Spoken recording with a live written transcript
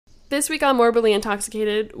This week on Morbidly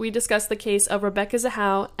Intoxicated, we discuss the case of Rebecca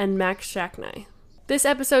Zahau and Max Shacknai. This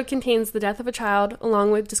episode contains the death of a child,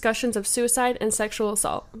 along with discussions of suicide and sexual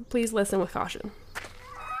assault. Please listen with caution.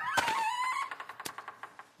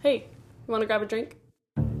 Hey, you want to grab a drink?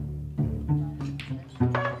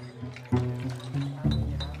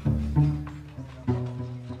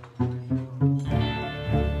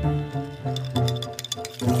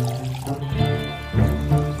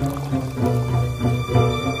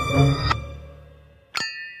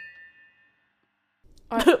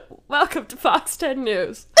 Welcome to Fox 10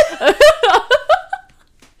 News. You're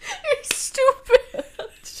stupid.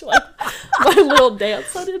 Like my little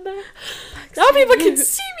dance I did there. Now people can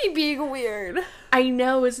see me being weird. I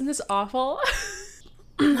know, isn't this awful?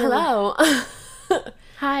 Hello.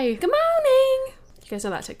 Hi. Good morning. You guys know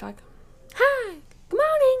that TikTok? Hi. Good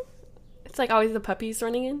morning. It's like always the puppies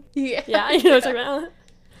running in. Yeah. Yeah, you know what I'm talking about.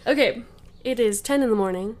 Okay, it is 10 in the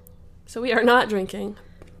morning, so we are not drinking,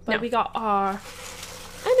 but we got our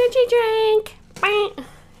energy drink.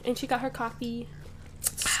 And she got her coffee.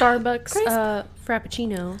 Starbucks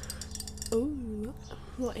Frappuccino. Ooh,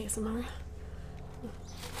 a little ASMR.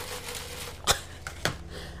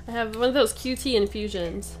 I have one of those QT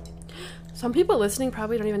infusions. Some people listening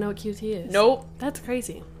probably don't even know what QT is. Nope. That's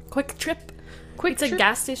crazy. Quick Trip. It's a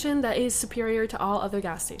gas station that is superior to all other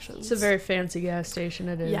gas stations. It's a very fancy gas station,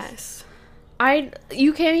 it is. Yes.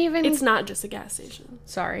 You can't even... It's not just a gas station.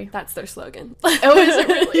 Sorry. That's their slogan. Oh, is it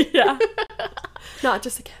really? Yeah. Not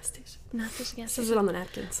just a gas station. Not just a gas Says it on the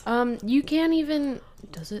napkins. You can't even...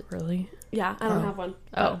 Does it really? Yeah, I don't have one.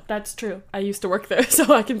 Oh. That's true. I used to work there,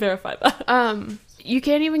 so I can verify that. You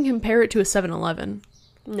can't even compare it to a 7-Eleven.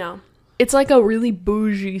 No. It's like a really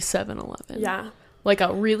bougie 7-Eleven. Yeah. Like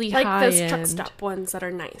a really like high-end... those truck stop ones that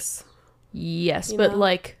are nice. Yes, You but know?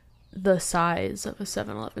 like the size of a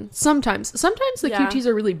 7-Eleven. Sometimes the QTs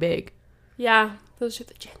are really big. Yeah, those are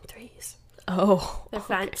the Gen 3s. Oh. They're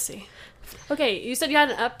fancy. Okay, you said you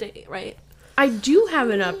had an update, right? I do have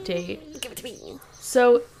an update. Give it to me.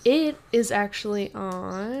 So it is actually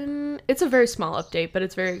on... It's a very small update, but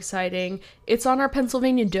it's very exciting. It's on our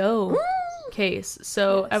Pennsylvania Doe case.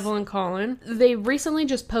 So Yes. Evelyn Collin, they recently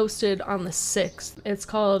just posted on the 6th. It's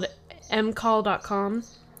called mcall.com.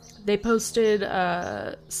 They posted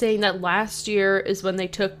saying that last year is when they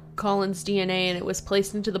took Collin's DNA and it was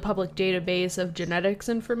placed into the public database of genetics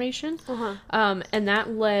information. And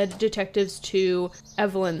that led detectives to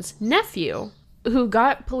Evelyn's nephew, who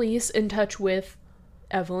got police in touch with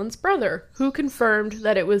Evelyn's brother, who confirmed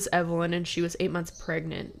that it was Evelyn and she was 8 months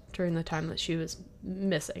pregnant during the time that she was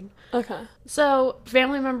missing. Okay. So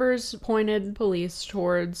family members pointed police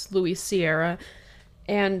towards Luis Sierra,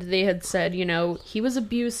 and they had said, you know, he was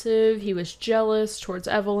abusive, he was jealous towards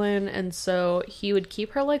Evelyn, and so he would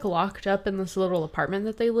keep her, like, locked up in this little apartment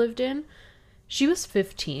that they lived in. She was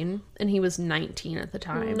 15, and he was 19 at the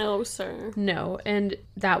time. No, sir. No, and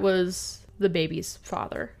that was the baby's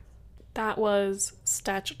father. That was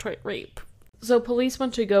statutory rape. So police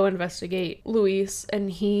went to go investigate Luis,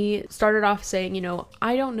 and he started off saying, you know,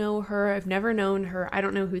 I don't know her, I've never known her, I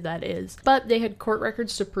don't know who that is. But they had court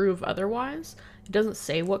records to prove otherwise. It doesn't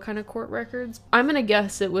say what kind of court records. I'm gonna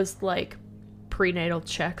guess it was, like, prenatal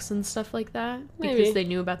checks and stuff like that. Maybe. Because they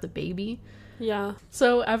knew about the baby. Yeah.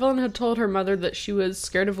 So Evelyn had told her mother that she was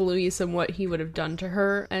scared of Luis and what he would have done to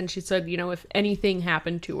her. And she said, you know, if anything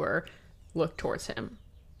happened to her, look towards him.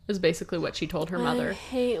 Is basically what she told her mother. I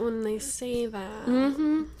hate when they say that.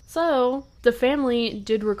 Mm-hmm. So, the family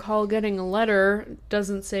did recall getting a letter,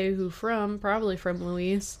 doesn't say who from, probably from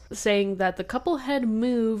Luis, saying that the couple had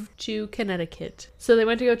moved to Connecticut. So they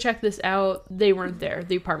went to go check this out. They weren't there.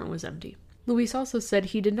 The apartment was empty. Luis also said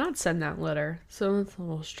he did not send that letter, so that's a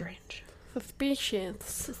little strange.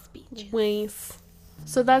 Suspicious. Ways.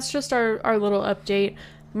 So that's just our little update.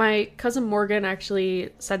 My cousin Morgan actually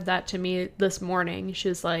said that to me this morning. She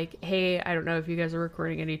was like, hey, I don't know if you guys are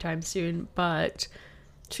recording anytime soon, but...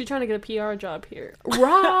 She's trying to get a PR job here.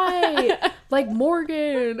 Right! Like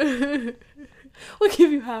Morgan! We'll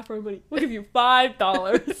give you half our money. We'll give you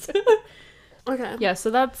 $5. Okay. Yeah, so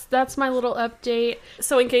that's my little update.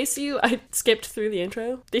 So in case I skipped through the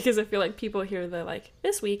intro, because I feel like people hear the, like,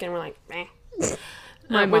 this week, and we're like, meh.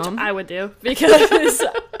 My Which mom. I would do, because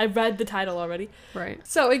I read the title already. Right.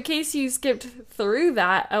 So in case you skipped through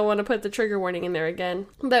that, I want to put the trigger warning in there again,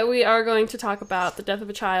 that we are going to talk about the death of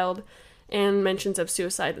a child and mentions of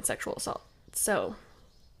suicide and sexual assault. So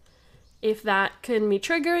if that can be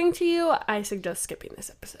triggering to you, I suggest skipping this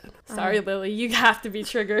episode. Sorry, Lily, you have to be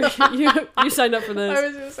triggered. you signed up for this. I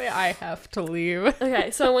was going to say, I have to leave.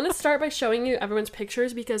 Okay, so I want to start by showing you everyone's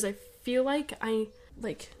pictures, because I feel like I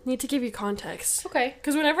need to give you context. Okay.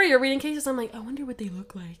 Because whenever you're reading cases, I'm like, I wonder what they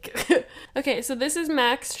look like. Okay, so this is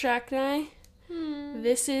Max Shacknai.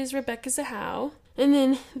 This is Rebecca Zahau. And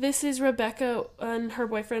then this is Rebecca and her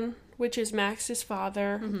boyfriend, which is Max's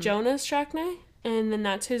father, Jonas Shacknai. And then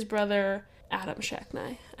that's his brother, Adam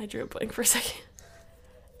Shacknai. I drew a blank for a second.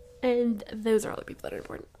 And those are all the people that are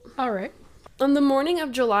important. All right. On the morning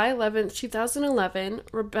of July 11th, 2011,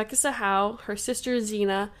 Rebecca Zahau, her sister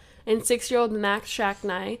Zena, and 6-year-old Max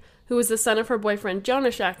Shacknai, who was the son of her boyfriend Jonah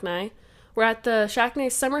Shacknai, were at the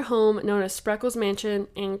Shacknai summer home known as Spreckles Mansion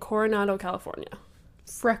in Coronado, California.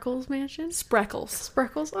 Freckles Mansion? Spreckles.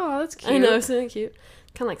 Oh, that's cute. I know, isn't it cute?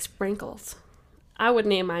 Kind of like Sprinkles. I would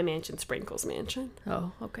name my mansion Sprinkles Mansion.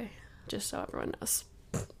 Oh, okay. Just so everyone knows.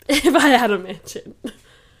 If I had a mansion.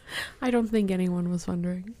 I don't think anyone was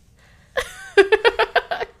wondering.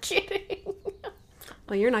 Kidding.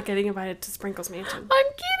 Well, you're not getting invited to Sprinkles Mansion. I'm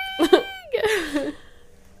kidding.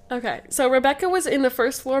 Okay, so Rebecca was in the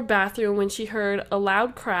first floor bathroom when she heard a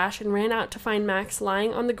loud crash and ran out to find Max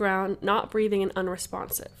lying on the ground, not breathing and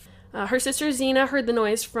unresponsive. Her sister Zena heard the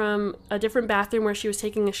noise from a different bathroom where she was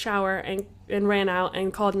taking a shower and ran out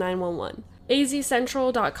and called 911.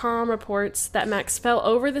 AZCentral.com reports that Max fell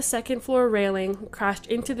over the second floor railing, crashed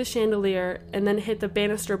into the chandelier, and then hit the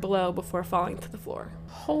banister below before falling to the floor.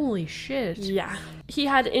 Holy shit. Yeah. He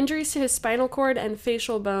had injuries to his spinal cord and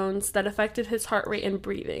facial bones that affected his heart rate and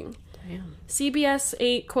breathing. Damn. CBS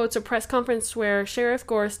 8 quotes a press conference where Sheriff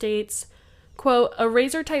Gore states, quote, "A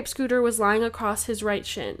razor-type scooter was lying across his right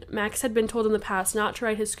shin. Max had been told in the past not to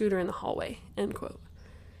ride his scooter in the hallway," end quote.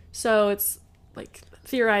 So it's,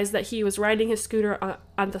 theorized that he was riding his scooter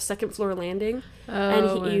on the second floor landing,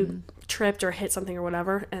 and he tripped or hit something or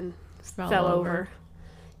whatever, and fell over.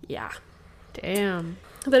 Yeah. Damn.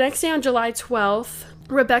 The next day on July 12th,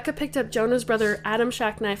 Rebecca picked up Jonah's brother Adam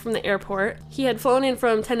Shacknai from the airport. He had flown in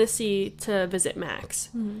from Tennessee to visit Max.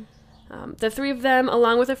 The three of them,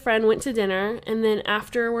 along with a friend, went to dinner, and then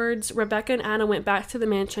afterwards, Rebecca and Adam went back to the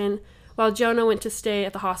mansion, while Jonah went to stay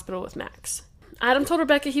at the hospital with Max. Adam told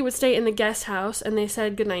Rebecca he would stay in the guest house, and they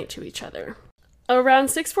said goodnight to each other. Around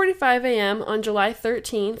 6:45 a.m. on July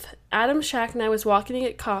 13th, Adam Shacknai was walking to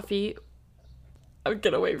get coffee. I'm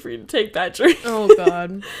gonna wait for you to take that drink. Oh,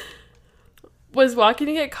 God. Was walking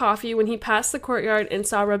to get coffee when he passed the courtyard and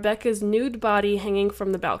saw Rebecca's nude body hanging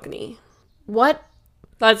from the balcony. What?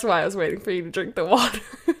 That's why I was waiting for you to drink the water.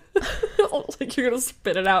 Like you're gonna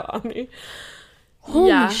spit it out on me.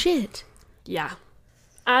 Holy shit. Yeah.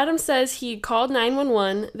 Adam says he called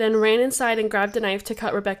 911, then ran inside and grabbed a knife to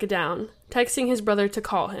cut Rebecca down, texting his brother to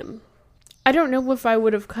call him. I don't know if I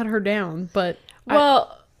would have cut her down, but...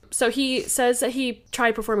 So he says that he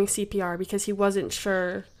tried performing CPR because he wasn't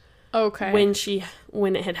sure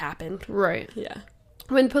when it had happened. Right. Yeah.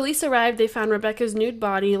 When police arrived, they found Rebecca's nude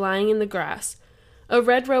body lying in the grass. A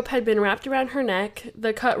red rope had been wrapped around her neck,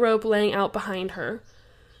 the cut rope laying out behind her.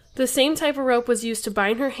 The same type of rope was used to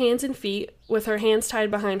bind her hands and feet, with her hands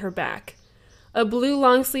tied behind her back. A blue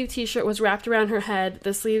long-sleeve t-shirt was wrapped around her head,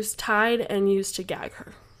 the sleeves tied and used to gag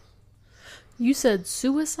her. You said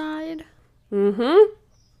suicide? Mm-hmm.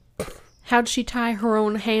 How'd she tie her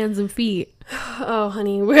own hands and feet? Oh,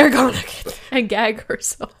 honey, we're gonna get... And gag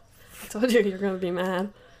herself. I told you you're gonna be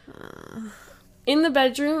mad. In the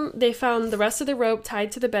bedroom, they found the rest of the rope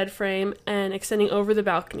tied to the bed frame and extending over the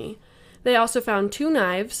balcony. They also found 2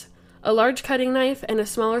 knives, a large cutting knife and a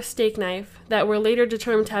smaller steak knife that were later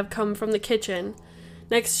determined to have come from the kitchen,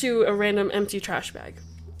 next to a random empty trash bag.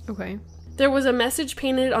 Okay. There was a message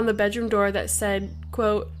painted on the bedroom door that said,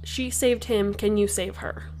 quote, "She saved him, can you save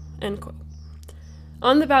her?" End quote.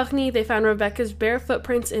 On the balcony, they found Rebecca's bare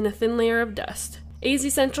footprints in a thin layer of dust.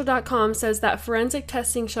 AZCentral.com says that forensic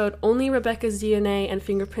testing showed only Rebecca's DNA and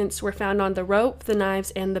fingerprints were found on the rope, the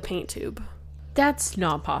knives, and the paint tube. That's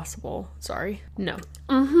not possible. Sorry. No.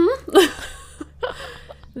 Mm-hmm.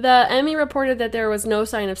 The Emmy reported that there was no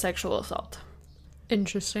sign of sexual assault.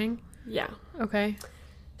 Interesting. Yeah. Okay.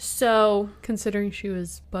 So... Considering she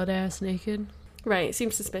was butt-ass naked. Right.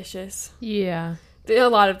 Seems suspicious. Yeah. A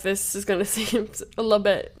lot of this is going to seem a little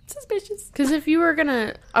bit suspicious. Because if you were going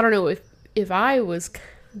to... I don't know, if I was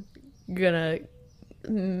going to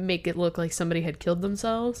make it look like somebody had killed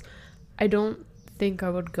themselves, I don't think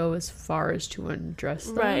I would go as far as to undress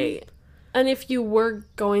them. Right. And if you were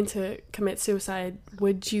going to commit suicide,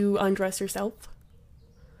 would you undress yourself?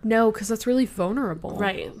 No, because that's really vulnerable.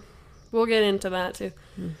 Right. We'll get into that too.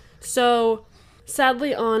 So,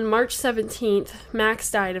 sadly, on March 17th,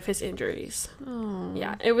 Max died of his injuries. Oh.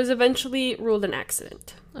 Yeah, it was eventually ruled an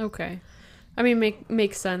accident. Okay. I mean,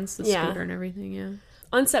 makes sense, the Yeah. scooter and everything, yeah.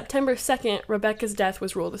 On September 2nd, Rebecca's death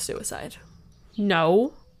was ruled a suicide.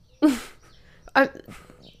 No.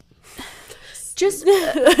 Just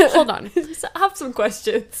hold on. Just have some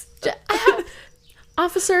questions.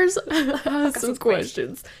 Officers, I have some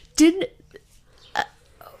questions.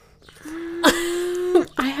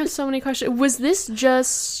 I have so many questions. Was this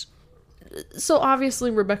just... So obviously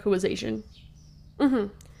Rebecca was Asian. Mm-hmm.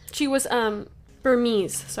 She was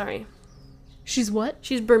Burmese. Sorry. She's what?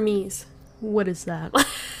 She's Burmese. What is that?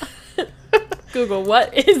 Google,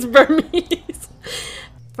 what is Burmese?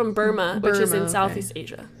 From Burma, which is in Southeast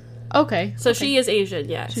Asia. Okay. So she is Asian,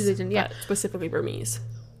 yes. She's Asian, yeah. Specifically Burmese.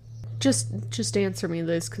 Just answer me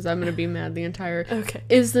this, because I'm going to be mad the entire... Okay.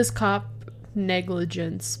 Is this cop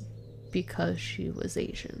negligence because she was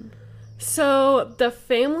Asian? So the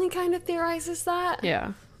family kind of theorizes that.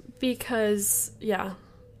 Yeah. Because, yeah.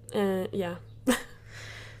 Yeah.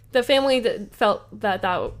 The family felt that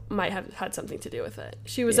might have had something to do with it.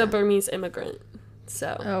 She was a Burmese immigrant,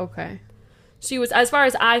 so... Okay. She was, as far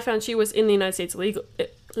as I found, she was in the United States legally.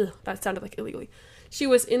 That sounded like illegally. She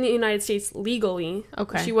was in the United States legally.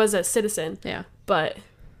 Okay. She was a citizen. Yeah. But...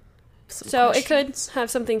 So it could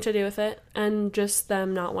have something to do with it, and just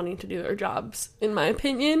them not wanting to do their jobs, in my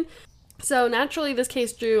opinion. So naturally, this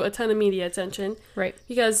case drew a ton of media attention. Right.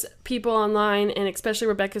 Because people online, and especially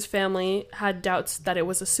Rebecca's family, had doubts that it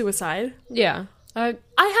was a suicide. Yeah. I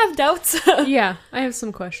have doubts. Yeah, I have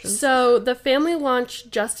some questions. So the family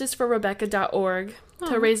launched justiceforrebecca.org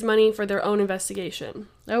to raise money for their own investigation.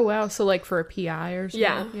 Oh, wow. So like for a PI or something?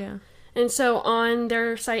 Yeah. Yeah. And so on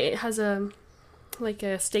their site, it has a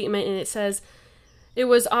statement, and it says, "It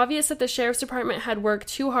was obvious that the sheriff's department had worked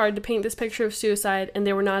too hard to paint this picture of suicide, and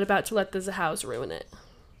they were not about to let the Zahaus ruin it."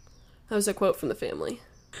 That was a quote from the family.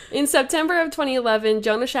 In September of 2011,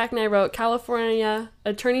 Jonah Shackney wrote California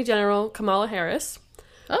Attorney General Kamala Harris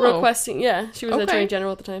requesting, she was Attorney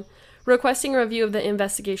General at the time, requesting a review of the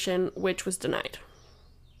investigation, which was denied.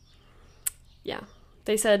 Yeah.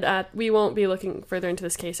 They said, we won't be looking further into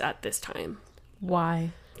this case at this time.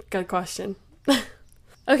 Why? Good question.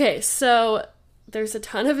 Okay, so there's a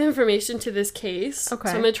ton of information to this case. Okay.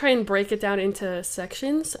 So I'm going to try and break it down into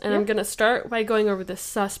sections. And I'm going to start by going over the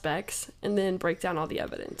suspects and then break down all the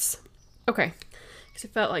evidence. Okay. Because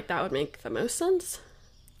it felt like that would make the most sense.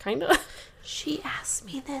 Kind of. She asked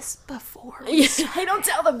me this before. Yeah, I don't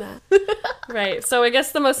tell them that. Right. So I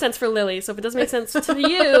guess the most sense for Lily. So if it doesn't make sense to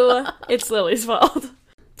you, it's Lily's fault.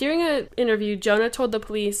 During an interview, Jonah told the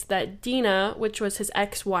police that Dina, which was his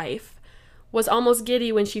ex-wife, was almost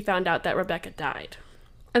giddy when she found out that Rebecca died.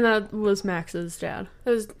 And that was Max's dad. It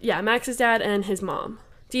was, Max's dad and his mom.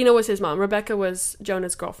 Dina was his mom. Rebecca was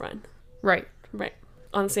Jonah's girlfriend. Right. Right.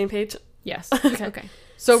 On the same page? Yes. Okay.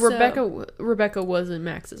 So Rebecca wasn't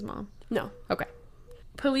Max's mom? No. Okay.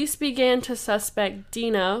 Police began to suspect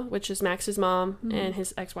Dina, which is Max's mom and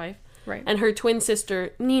his ex-wife. Right. And her twin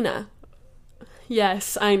sister, Nina.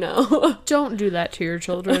 Yes, I know. Don't do that to your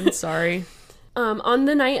children. Sorry. On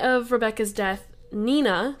the night of Rebecca's death,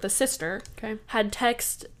 Nina, the sister, Okay. had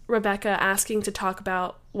texted Rebecca asking to talk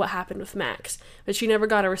about what happened with Max, but she never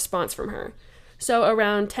got a response from her. So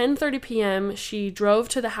around 10:30 p.m., she drove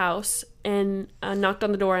to the house and knocked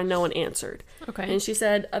on the door, and no one answered. Okay. And she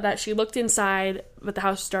said that she looked inside, but the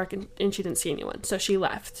house was dark, and she didn't see anyone, so she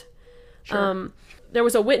left. Sure. There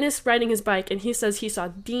was a witness riding his bike, and he says he saw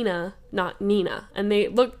Dina, not Nina. And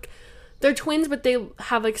they're twins, but they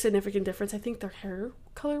have, significant difference. I think their hair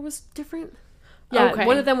color was different. Yeah, Okay.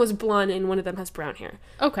 One of them was blonde, and one of them has brown hair.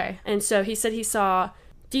 Okay. And so he said he saw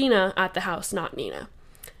Dina at the house, not Nina.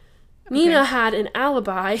 Nina had an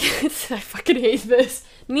alibi. I fucking hate this.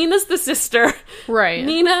 Nina's the sister. Right.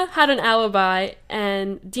 Nina had an alibi,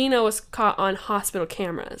 and Dina was caught on hospital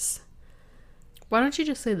cameras. Why don't you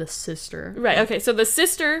just say the sister? Right, okay, so the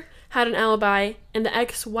sister had an alibi, and the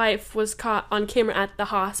ex-wife was caught on camera at the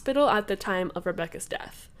hospital at the time of Rebecca's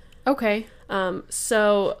death. Okay.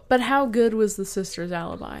 But how good was the sister's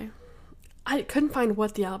alibi? I couldn't find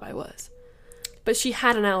what the alibi was. But she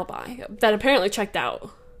had an alibi that apparently checked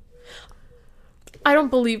out. I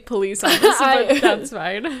don't believe police on this, but that's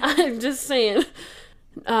fine. I'm just saying.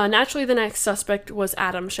 Naturally, the next suspect was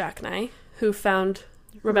Adam Shackney, who found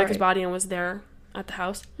Rebecca's body and was there at the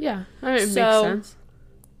house. Yeah, it makes sense.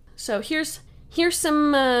 So here's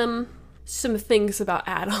some things about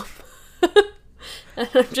Adam. And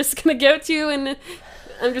I'm just gonna give it to you, and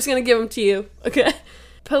I'm just gonna give them to you. Okay.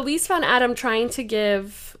 Police found Adam trying to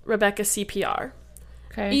give Rebecca CPR,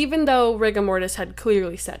 even though rigor mortis had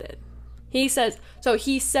clearly said it. He said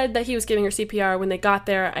that he was giving her CPR when they got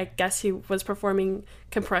there. I guess he was performing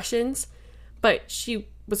compressions, but she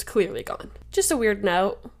was clearly gone. Just a weird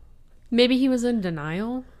note. Maybe he was in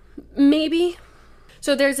denial? Maybe.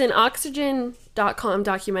 So there's an Oxygen.com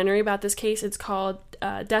documentary about this case. It's called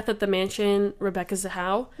Death at the Mansion, Rebecca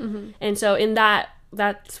Zahau. And so in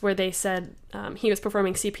that's where they said he was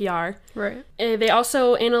performing CPR. Right. They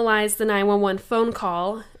also analyzed the 911 phone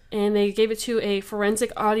call, and they gave it to a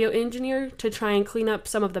forensic audio engineer to try and clean up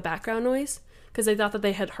some of the background noise, because they thought that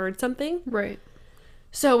they had heard something. Right.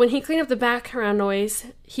 So when he cleaned up the background noise,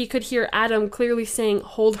 he could hear Adam clearly saying,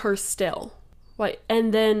 "Hold her still."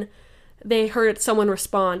 And then they heard someone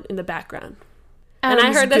respond in the background. Adam's and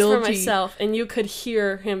I heard this guilty. for myself, and you could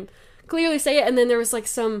hear him clearly say it, and then there was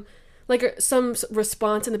some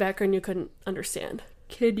response in the background you couldn't understand.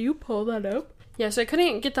 Can you pull that up? Yeah, so I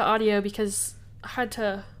couldn't get the audio because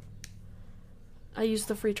I used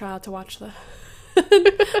the free trial to watch the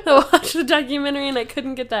documentary, and I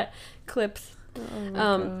couldn't get that clipped. Oh my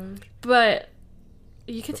gosh. But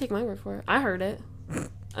you can take my word for it. I heard it.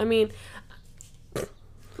 I mean,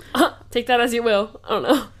 take that as you will. I don't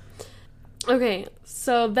know. Okay,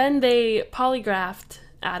 so then they polygraphed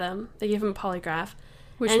Adam. They gave him a polygraph.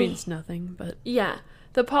 Which means nothing, but... Yeah.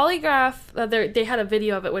 The polygraph, they had a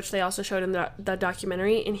video of it, which they also showed in the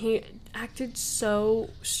documentary, and he acted so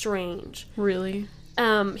strange. Really?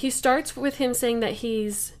 He starts with him saying that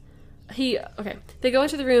they go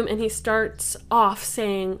into the room, and he starts off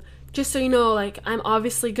saying, "Just so you know, like, I'm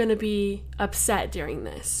obviously gonna be upset during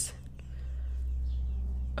this."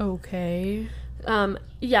 Okay.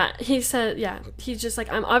 Yeah, he said, he's just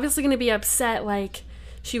like, "I'm obviously gonna be upset, like,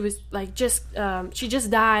 she was, like, she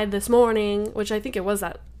just died this morning," which I think it was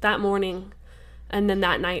that morning, and then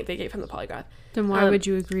that night they gave him the polygraph. Then why would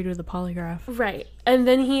you agree to the polygraph? Right. And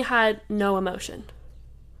then he had no emotion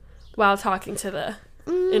while talking to the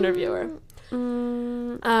interviewer.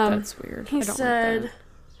 That's weird. He said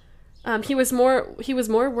he was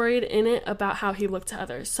more worried in it about how he looked to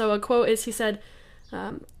others. So a quote is, he said,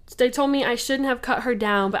 "They told me I shouldn't have cut her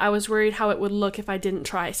down, but I was worried how it would look if I didn't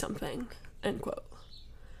try something." End quote.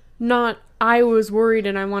 Not, I was worried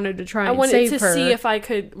and I wanted to try and save her. I wanted to see if I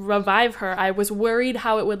could revive her. I was worried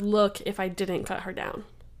how it would look if I didn't cut her down.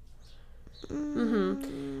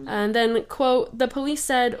 And then, quote, "The police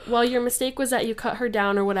said, well, your mistake was that you cut her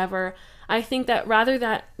down or whatever. I think that rather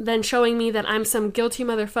than showing me that I'm some guilty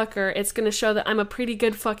motherfucker, it's going to show that I'm a pretty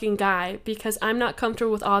good fucking guy, because I'm not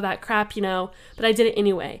comfortable with all that crap, but I did it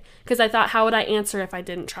anyway. Because I thought, how would I answer if I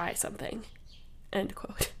didn't try something?" End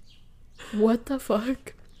quote. What the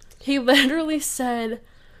fuck? He literally said,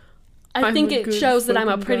 I think it shows that I'm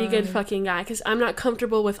a pretty good fucking guy, because I'm not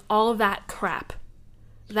comfortable with all that crap.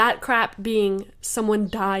 That crap being someone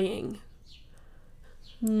dying.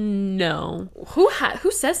 No. Who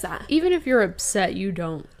says that? Even if you're upset, you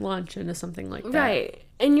don't launch into something like that. Right.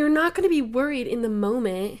 And you're not going to be worried in the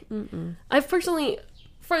moment. I've personally,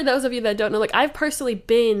 for those of you that don't know, like, I've personally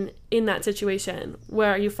been in that situation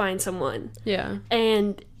where you find someone. Yeah.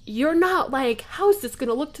 And you're not like, how is this going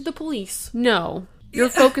to look to the police? No. Your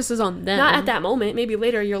focus is on them. Not at that moment. Maybe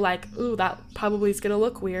later you're like, ooh, that probably is going to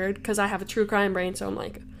look weird, because I have a true crime brain, so I'm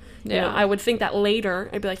like, I would think that later.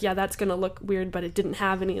 I'd be like, yeah, that's going to look weird, but it didn't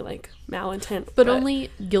have any, like, malintent. But only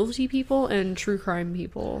guilty people and true crime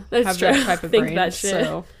people have true. that type of Think brain. that shit.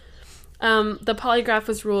 So. The polygraph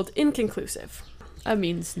was ruled inconclusive. That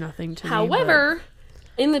means nothing to me. However,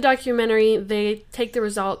 in the documentary, they take the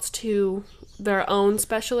results to their own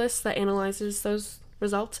specialist that analyzes those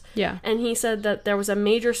results. Yeah. And he said that there was a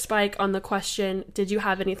major spike on the question, did you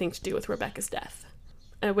have anything to do with Rebecca's death?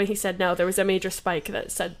 And when he said no, there was a major spike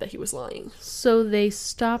that said that he was lying. So they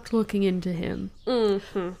stopped looking into him.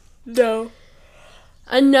 No.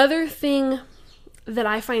 Another thing that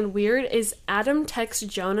I find weird is Adam texts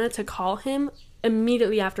Jonah to call him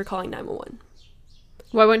immediately after calling 911.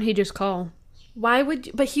 Why wouldn't he just call? Why would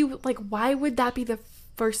that be the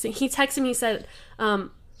first thing? He texted him, he said,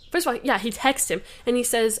 first of all, yeah, he texted him, and he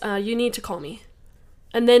says, you need to call me.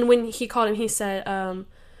 And then when he called him, he said,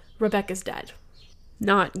 Rebecca's dead.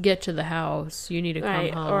 Not get to the house. You need to come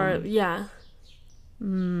home. Or, yeah.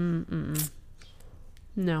 No.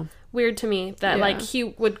 Weird to me that, like, he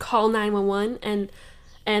would call 911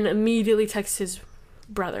 and immediately text his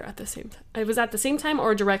brother at the same time. It was at the same time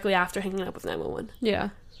or directly after hanging up with 911. Yeah.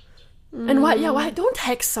 And why? Don't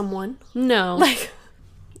text someone. No. Like...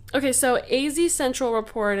 Okay, so AZ Central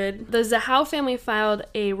reported the Zahau family filed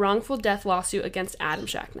a wrongful death lawsuit against Adam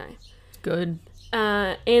Shacknai. Good.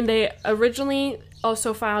 And they originally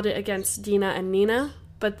also filed it against Dina and Nina,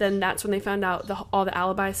 but then that's when they found out all the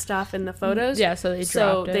alibi stuff and the photos. Yeah,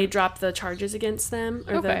 so they dropped the charges against them,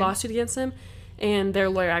 or the lawsuit against them, and their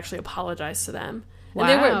lawyer actually apologized to them. And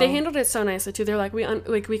Wow. they handled it so nicely too. They're like,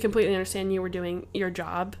 we completely understand you were doing your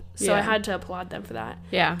job, so I had to applaud them for that.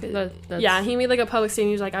 Yeah, Yeah, he made like a public statement.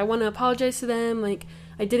 He was like, I want to apologize to them. Like,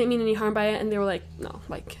 I didn't mean any harm by it, and they were like, no,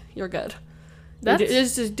 like, you're good. You're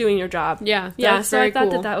just doing your job. Yeah, yeah. that's So very I thought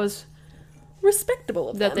cool. that was respectable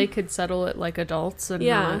of That them. they could settle it like adults and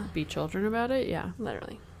not be children about it. Yeah,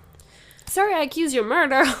 Literally. Sorry, I accuse you of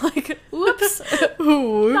murder. Like, whoops.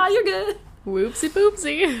 Ooh. Nah, you're good. Whoopsie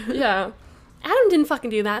poopsie. Yeah. Adam didn't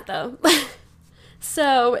fucking do that, though.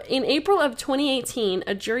 So, in April of 2018,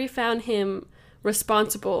 a jury found him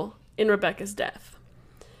responsible in Rebecca's death.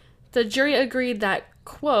 The jury agreed that,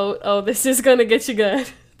 quote, oh, this is gonna get you good,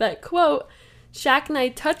 that, quote, Shaq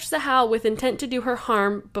Knight touched Zahau with intent to do her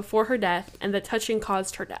harm before her death, and the touching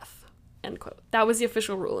caused her death, end quote. That was the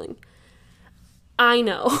official ruling. I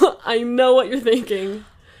know. I know what you're thinking.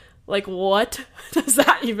 Like, what does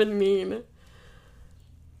that even mean?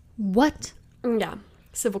 What? Yeah.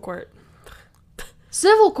 Civil court.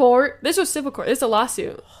 Civil court? This was civil court. It's a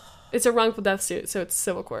lawsuit. It's a wrongful death suit, so it's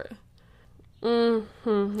civil court. We're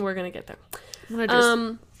gonna get there. I'm gonna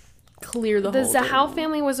just clear the whole Zahau thing.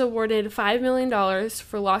 family was awarded $5 million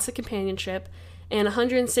for loss of companionship and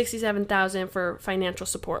 $167,000 for financial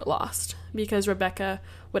support lost because Rebecca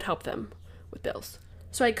would help them with bills.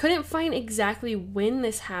 So I couldn't find exactly when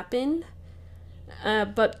this happened,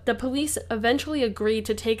 but the police eventually agreed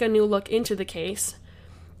to take a new look into the case.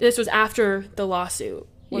 This was after the lawsuit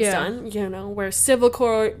was done, you know, where civil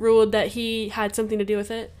court ruled that he had something to do with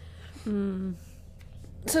it.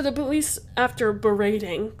 So the police, after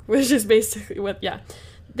berating, which is basically what,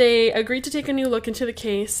 they agreed to take a new look into the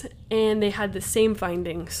case, and they had the same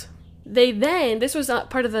findings. They then, this was not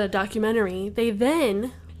part of the documentary, they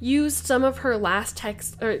then used some of her last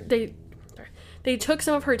text, or they took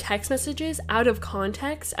some of her text messages out of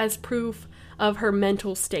context as proof of her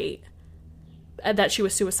mental state, that she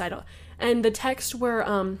was suicidal. And the texts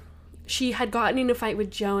were, she had gotten in a fight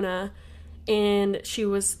with Jonah, and she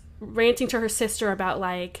was ranting to her sister about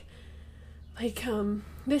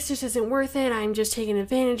this just isn't worth it, I'm just taken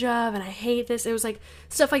advantage of, and I hate this. It was like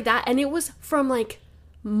stuff like that, and it was from like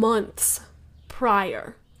months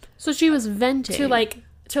prior. So she was venting to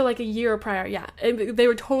like a year prior. Yeah, they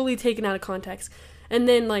were totally taken out of context. And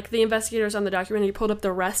then like the investigators on the documentary pulled up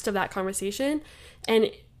the rest of that conversation,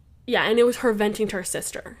 and it was her venting to her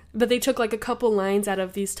sister. But they took like a couple lines out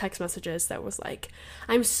of these text messages that was like,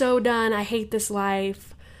 I'm so done, I hate this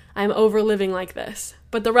life, I'm over living like this.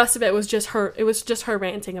 But the rest of it was just her. It was just her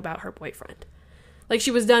ranting about her boyfriend. Like,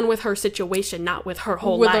 she was done with her situation, not with her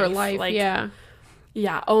whole life. With her life, like, yeah.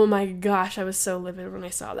 Yeah, oh my gosh, I was so livid when I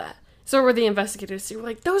saw that. So were the investigators. They were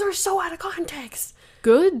like, those are so out of context.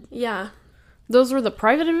 Good. Yeah. Those were the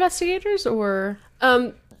private investigators, or?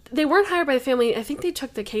 They weren't hired by the family. I think they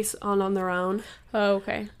took the case on their own. Oh,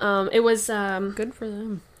 okay. It was, good for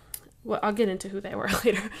them. Well, I'll get into who they were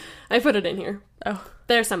later. I put it in here. Oh.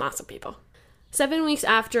 They're some awesome people. 7 weeks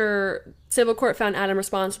after civil court found Adam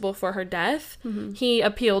responsible for her death, he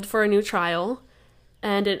appealed for a new trial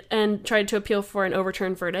and tried to appeal for an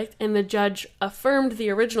overturned verdict, and the judge affirmed the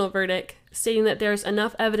original verdict, stating that there's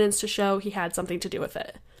enough evidence to show he had something to do with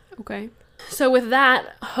it. Okay. So with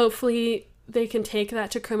that, hopefully they can take that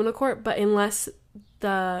to criminal court, but unless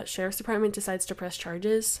the sheriff's department decides to press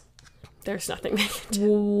charges, there's nothing they can do.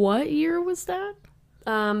 What year was that?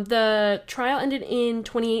 The trial ended in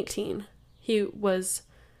 2018. He was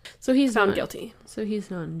found guilty. So he's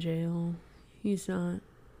not in jail. He's not.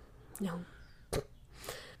 No.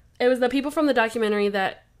 It was the people from the documentary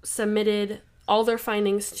that submitted all their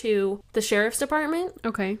findings to the sheriff's department.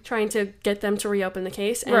 Okay. Trying to get them to reopen the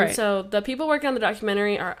case. And so the people working on the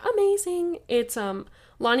documentary are amazing. It's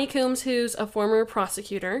Lonnie Coombs, who's a former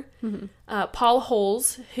prosecutor. Paul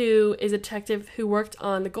Holes, who is a detective who worked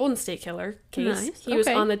on the Golden State Killer case. Nice. He was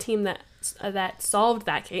on the team that solved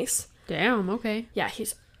that case. Damn, okay. Yeah,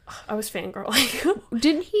 I was fangirling.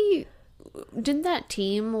 Didn't that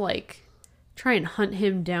team, like, try and hunt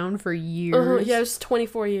him down for years? Yeah, it was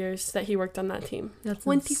 24 years that he worked on that team. That's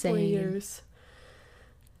 24 insane. years.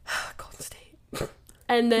 Golden State.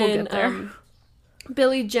 And then we'll get there.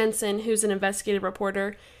 Billy Jensen, who's an investigative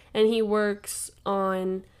reporter, and he works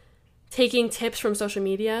on taking tips from social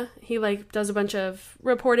media. He, like, does a bunch of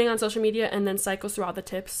reporting on social media and then cycles through all the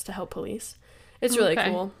tips to help police. It's really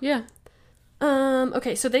cool. Yeah.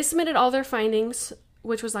 Okay, so they submitted all their findings,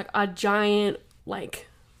 which was like a giant, like,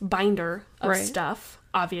 binder of stuff,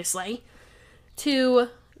 obviously, to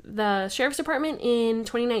the sheriff's department in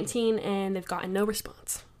 2019, and they've gotten no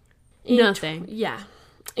response. Nothing.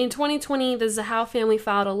 In 2020, the Zahau family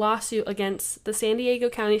filed a lawsuit against the San Diego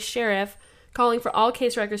County Sheriff calling for all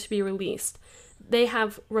case records to be released. they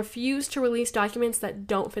have refused to release documents that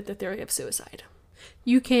don't fit the theory of suicide.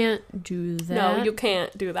 You can't do that. No, you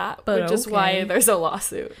can't do that, But which is why there's a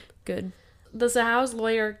lawsuit. Good. The Zahau's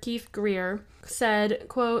lawyer, Keith Greer, said,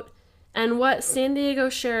 quote, "And what San Diego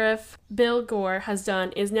Sheriff Bill Gore has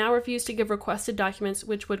done is now refuse to give requested documents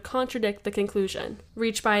which would contradict the conclusion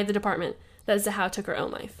reached by the department that Zahau took her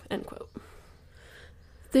own life," end quote.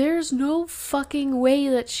 There's no fucking way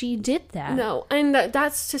that she did that. No, and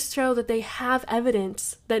that's to show that they have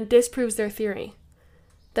evidence that disproves their theory.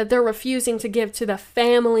 That they're refusing to give to the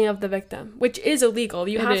family of the victim, which is illegal.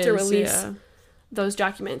 You have to release those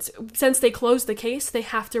documents. Since they closed the case, they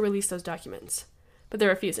have to release those documents. But they're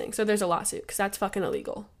refusing, so there's a lawsuit, because that's fucking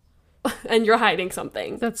illegal. And you're hiding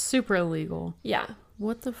something. That's super illegal. Yeah.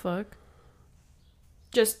 What the fuck?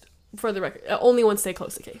 Just for the record, only once they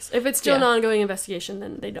close the case. If it's still an ongoing investigation,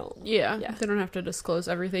 then they don't. Yeah, they don't have to disclose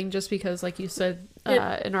everything, just because, like you said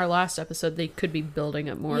in our last episode, they could be building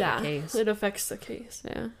up more of a case. It affects the case.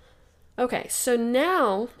 Yeah. Okay, so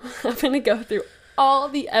now I'm going to go through all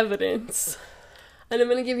the evidence, and I'm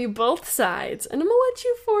going to give you both sides, and I'm going to let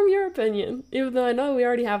you form your opinion, even though I know we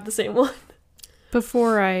already have the same one.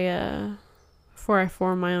 Before I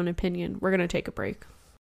form my own opinion, we're going to take a break.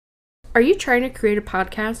 Are you trying to create a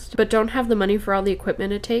podcast, but don't have the money for all the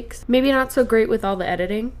equipment it takes? Maybe not so great with all the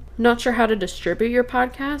editing? Not sure how to distribute your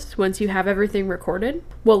podcast once you have everything recorded?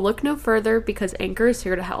 Well, look no further, because Anchor is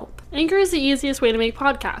here to help. Anchor is the easiest way to make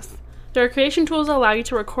podcasts. There are creation tools that allow you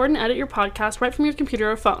to record and edit your podcast right from your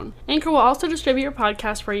computer or phone. Anchor will also distribute your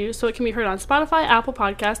podcast for you so it can be heard on Spotify, Apple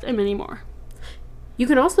Podcasts, and many more. You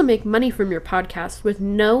can also make money from your podcast with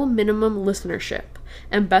no minimum listenership.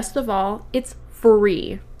 And best of all, it's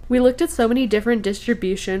free. We looked at so many different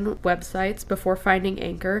distribution websites before finding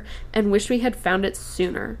Anchor and wish we had found it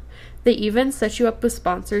sooner. They even set you up with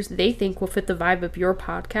sponsors they think will fit the vibe of your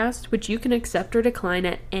podcast, which you can accept or decline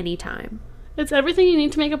at any time. It's everything you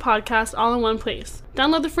need to make a podcast all in one place.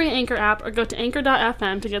 Download the free Anchor app or go to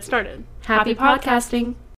anchor.fm to get started. Happy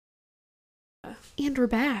podcasting! And we're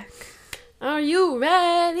back. Are you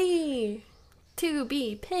ready to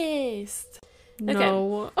be pissed?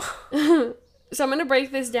 No. Okay. So I'm going to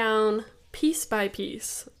break this down piece by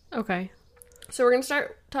piece. Okay. So we're going to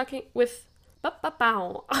start talking with... What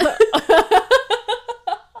am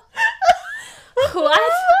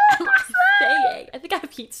I saying? I think I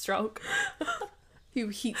have heat stroke. You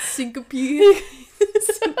heat syncope.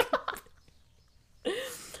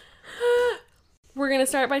 We're going to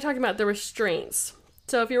start by talking about the restraints.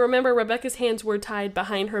 So if you remember, Rebecca's hands were tied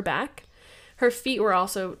behind her back. Her feet were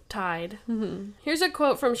also tied. Mm-hmm. Here's a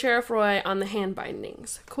quote from Sheriff Roy on the hand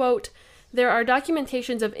bindings. Quote, "There are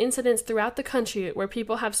documentations of incidents throughout the country where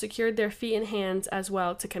people have secured their feet and hands as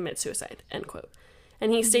well to commit suicide." End quote.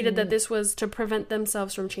 And he stated that this was to prevent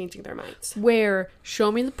themselves from changing their minds. Where?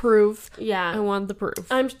 Show me the proof. Yeah. I want the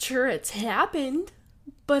proof. I'm sure it's happened,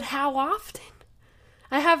 but how often?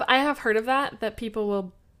 I have heard of that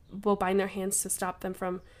people will bind their hands to stop them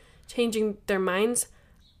from changing their minds.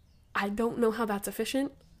 I don't know how that's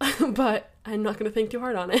efficient, but I'm not going to think too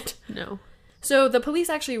hard on it. No. So the police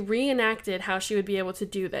actually reenacted how she would be able to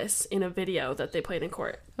do this in a video that they played in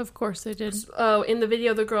court. Of course they did. Oh, in the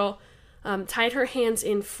video, the girl tied her hands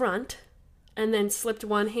in front and then slipped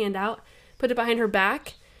one hand out, put it behind her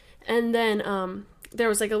back, and then there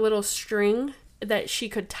was like a little string that she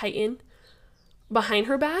could tighten behind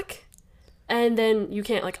her back, and then you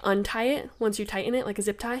can't like untie it once you tighten it, like a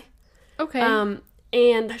zip tie. Okay.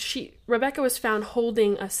 And Rebecca was found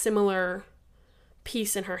holding a similar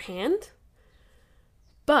piece in her hand,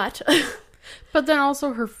 but then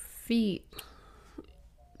also her feet.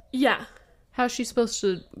 Yeah. How's she supposed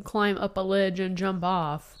to climb up a ledge and jump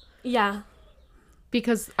off? Yeah.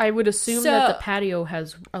 Because I would assume that the patio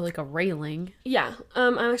has like a railing. Yeah.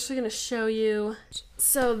 I'm actually going to show you.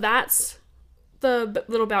 So that's the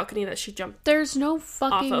little balcony that she jumped. There's no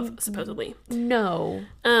fucking off of, supposedly. No.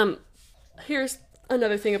 Here's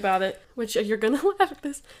another thing about it, which you're going to laugh at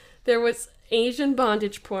this. There was Asian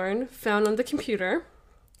bondage porn found on the computer,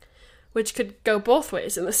 which could go both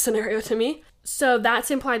ways in this scenario to me. So that's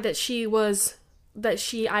implied that she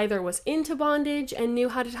either was into bondage and knew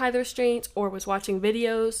how to tie the restraints, or was watching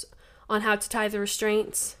videos on how to tie the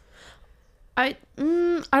restraints. I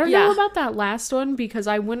don't know about that last one, because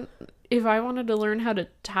I wouldn't, if I wanted to learn how to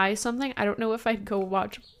tie something, I don't know if I'd go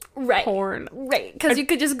watch porn. Right, because you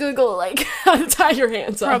could just Google, like, how to tie your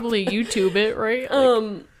hands up. Probably YouTube it, right?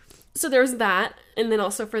 So there's that, and then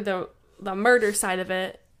also for the murder side of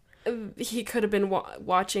it, he could have been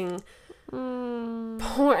watching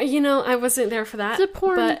porn. You know, I wasn't there for that. The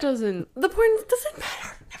porn doesn't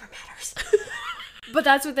matter. Never matters. But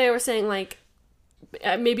that's what they were saying, like,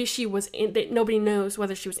 maybe she was in, nobody knows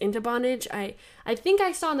whether she was into bondage. I think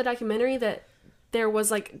I saw in the documentary that there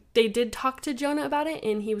was like, they did talk to Jonah about it,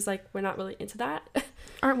 and he was like, we're not really into that.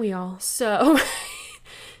 Aren't we all? So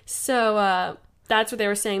that's what they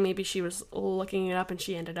were saying. Maybe she was looking it up and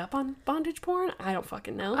she ended up on bondage porn. I don't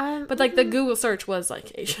fucking know. But like the Google search was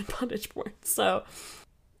like Asian bondage porn. So,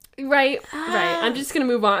 right. I'm just going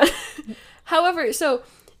to move on. However, so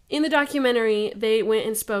in the documentary, they went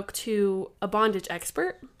and spoke to a bondage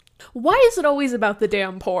expert. Why is it always about the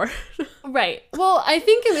damn porn? Right. Well, I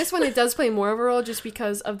think in this one it does play more of a role just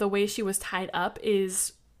because of the way she was tied up.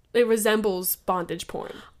 It resembles bondage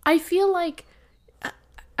porn. I feel like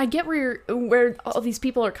I get where all these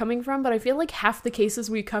people are coming from, but I feel like half the cases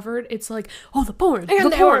we covered, it's like, oh, the porn,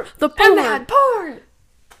 and the porn, the porn. And they had porn.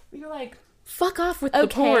 You're like, fuck off with the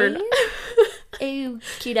porn.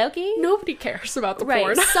 Okie dokie. Nobody cares about the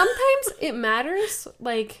porn. Sometimes it matters.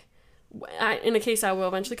 Like, in a case I will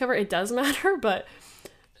eventually cover, it does matter, but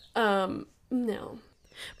no.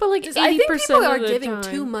 But like, I think people are of the giving time,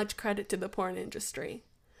 too much credit to the porn industry.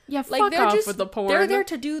 Yeah, Like, fuck off with the porn. They're there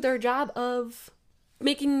to do their job of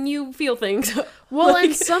making you feel things. Well, like,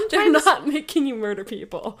 and sometimes they're not making you murder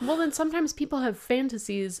people. Well, then sometimes people have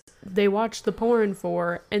fantasies they watch the porn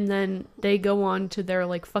for, and then they go on to their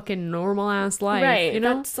like fucking normal ass life. Right. You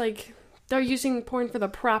know, That's like, they're using porn for the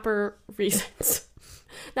proper reasons.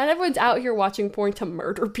 Not everyone's out here watching porn to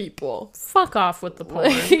murder people. Fuck off with the porn.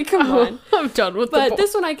 Like, come on. I'm done with the porn. But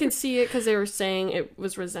this one I can see it because they were saying it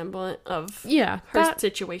was resemblant of her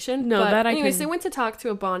situation. No, but that I anyways, can... they went to talk to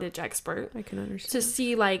a bondage expert. I can understand. To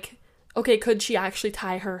see, like, okay, could she actually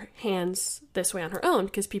tie her hands this way on her own?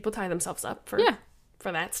 Because people tie themselves up for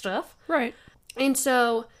that stuff. Right. And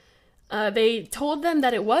so they told them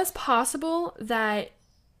that it was possible that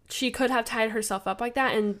she could have tied herself up like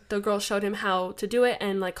that, and the girl showed him how to do it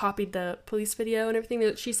and like copied the police video and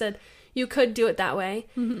everything. She said you could do it that way.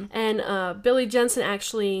 Mm-hmm. And Billy Jensen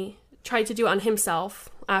actually tried to do it on himself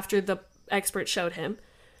after the expert showed him,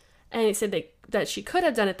 and he said that she could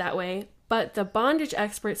have done it that way, but the bondage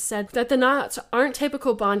expert said that the knots aren't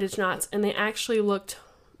typical bondage knots, and they actually looked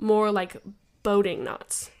more like boating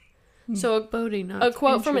knots. So boating knots. A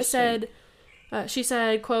quote from it said, she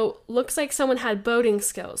said, quote, looks like someone had boating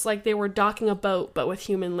skills, like they were docking a boat, but with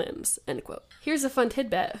human limbs, end quote. Here's a fun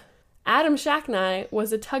tidbit. Adam Shacknai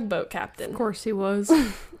was a tugboat captain. Of course he was.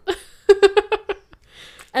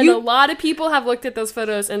 And a lot of people have looked at those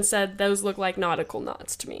photos and said those look like nautical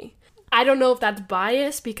knots to me. I don't know if that's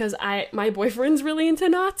biased because my boyfriend's really into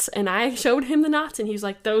knots, and I showed him the knots, and he's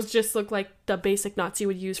like, those just look like the basic knots you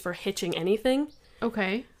would use for hitching anything.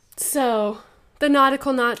 Okay. So... the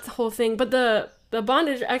nautical knot, the whole thing. But the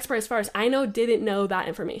bondage expert, as far as I know, didn't know that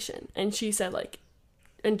information. And she said, like,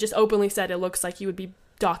 and just openly said it looks like you would be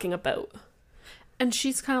docking a boat. And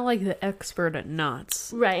she's kind of like the expert at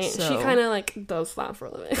knots. Right. So. She kind of, like, does that for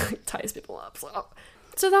a living. Ties people up.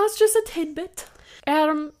 So that was just a tidbit.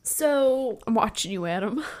 Adam. So. I'm watching you,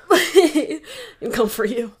 Adam. I'm coming for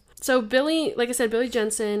you. So Billy, like I said, Billy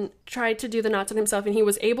Jensen tried to do the knots on himself, and he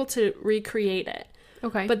was able to recreate it.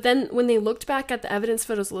 Okay. But then when they looked back at the evidence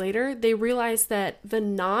photos later, they realized that the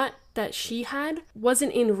knot that she had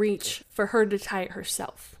wasn't in reach for her to tie it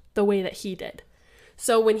herself the way that he did.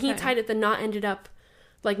 So when he tied it, the knot ended up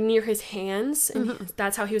like near his hands, and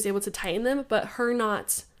that's how he was able to tighten them. But her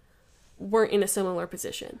knots weren't in a similar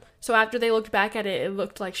position. So after they looked back at it, it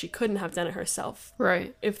looked like she couldn't have done it herself.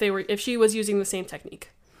 Right. If she was using the same technique.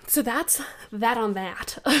 So that's that on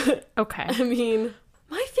that. Okay. I mean,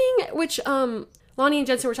 my thing, which Lonnie and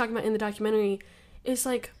Jensen were talking about in the documentary, is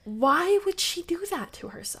like, why would she do that to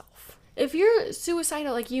herself? If you're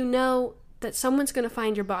suicidal, like, you know that someone's going to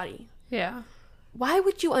find your body. Yeah. Why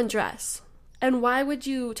would you undress? And why would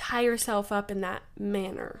you tie yourself up in that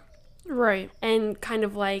manner? Right. And kind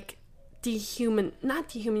of like not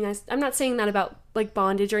dehumanize. I'm not saying that about like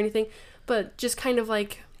bondage or anything, but just kind of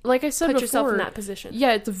like I said put before, yourself in that position.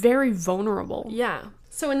 Yeah, it's very vulnerable. Yeah.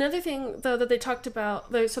 So another thing, though, that they talked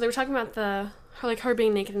about, so they were talking about her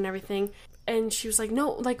being naked and everything, and she was like,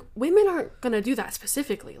 no, like, women aren't gonna do that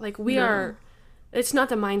specifically. Like, it's not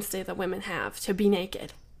the mind state that women have to be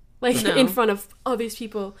naked. Like, in front of all these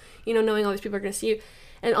people, knowing all these people are gonna see you.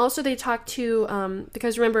 And also they talked to,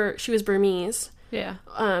 because remember, she was Burmese. Yeah.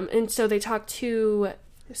 And so they talked to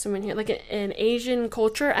someone here, like an Asian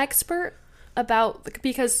culture expert about,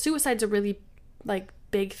 because suicide's a really, like,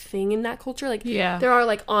 big thing in that culture. Like, there are,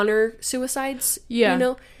 like, honor suicides,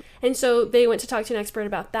 And so they went to talk to an expert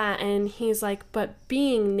about that, and he's like, but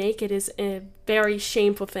being naked is a very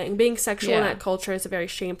shameful thing. Being sexual in that culture is a very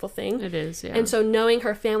shameful thing. It is, yeah. And so knowing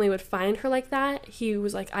her family would find her like that, he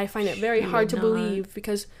was like, I find it very hard to believe,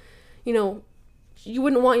 because, you know, you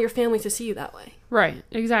wouldn't want your family to see you that way. Right,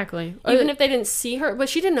 exactly. Even if they didn't see her, but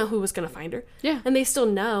she didn't know who was going to find her. Yeah. And they still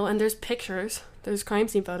know, and there's pictures, there's crime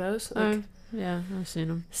scene photos. Like, yeah, I've seen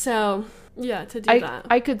them. So, yeah, to do that.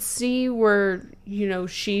 I could see where, you know,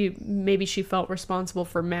 she felt responsible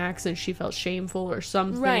for Max and she felt shameful or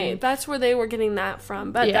something. Right, that's where they were getting that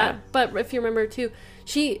from. But but if you remember too,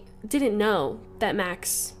 she didn't know that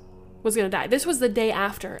Max was going to die. This was the day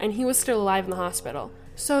after, and he was still alive in the hospital.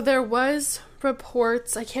 So there was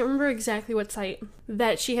reports, I can't remember exactly what site,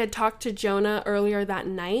 that she had talked to Jonah earlier that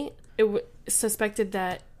night. It suspected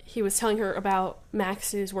that he was telling her about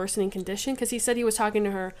Max's worsening condition, because he said he was talking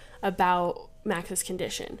to her about Max's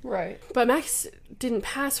condition. Right. But Max didn't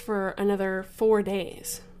pass for another 4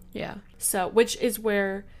 days. Yeah. So, which is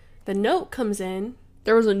where the note comes in.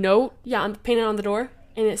 There was a note? Yeah, painted on the door.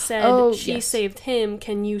 And it said, she saved him,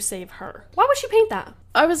 can you save her? Why would she paint that?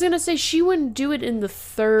 I was going to say she wouldn't do it in the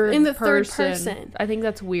third person. I think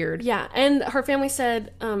that's weird. Yeah, and her family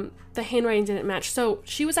said the handwriting didn't match. So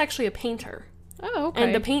she was actually a painter. Oh, okay.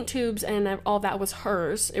 And the paint tubes and all that was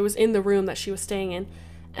hers. It was in the room that she was staying in.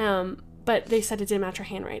 But they said it didn't match her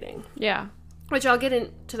handwriting. Yeah. Which I'll get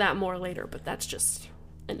into that more later, but that's just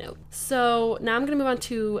a note. So now I'm going to move on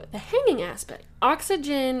to the hanging aspect.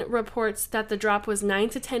 Oxygen reports that the drop was 9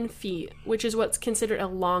 to 10 feet, which is what's considered a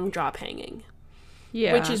long drop hanging.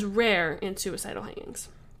 Yeah. Which is rare in suicidal hangings.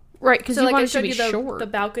 Right, because so you like want I it to showed be you short. The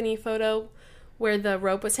balcony photo where the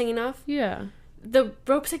rope was hanging off. Yeah. The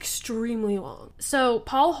rope's extremely long. So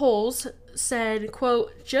Paul Holes said,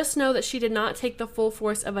 quote, just know that she did not take the full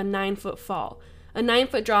force of a 9-foot fall. A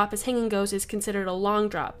 9-foot drop, as hanging goes, is considered a long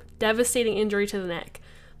drop, devastating injury to the neck.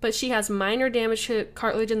 But she has minor damage to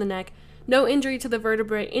cartilage in the neck, no injury to the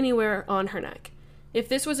vertebrae anywhere on her neck. If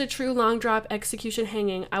this was a true long drop execution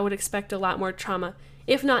hanging, I would expect a lot more trauma,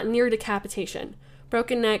 if not near decapitation.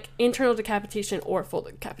 Broken neck, internal decapitation, or full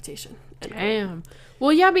decapitation. Damn.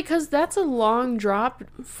 Well, yeah, because that's a long drop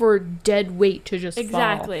for dead weight to just fall.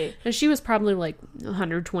 Exactly. And she was probably like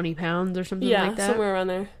 120 pounds or something like that. Yeah, somewhere around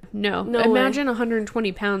there. No imagine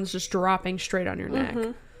 120 pounds just dropping straight on your neck.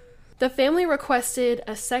 Mm-hmm. The family requested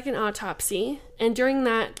a second autopsy, and during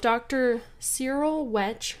that, Dr. Cyril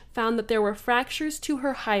Wetch found that there were fractures to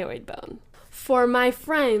her hyoid bone. For my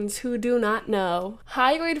friends who do not know,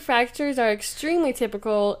 hyoid fractures are extremely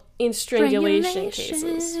typical in strangulation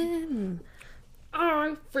cases. Oh,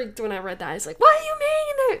 I freaked when I read that. I was like, what do you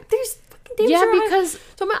mean? There's fucking damage. Yeah, because...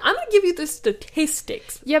 So I'm going to give you the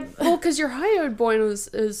statistics. Yeah, well, because your hyoid bone is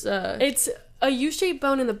It's a U-shaped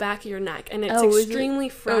bone in the back of your neck, and it's extremely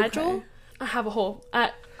fragile. Okay. I have a whole...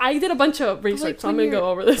 I did a bunch of research, so I'm going to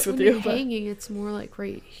go over this with you. Hanging, it's more like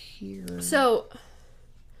right here. So...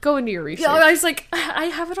 Go into your research. Yeah, I was like, I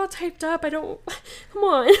have it all typed up. I don't... Come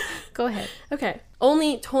on. Go ahead. Okay.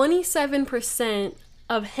 Only 27%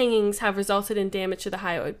 of hangings have resulted in damage to the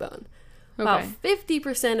hyoid bone. Okay. About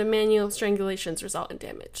 50% of manual strangulations result in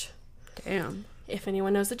damage. Damn. If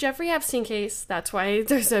anyone knows the Jeffrey Epstein case, that's why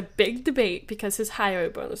there's a big debate, because his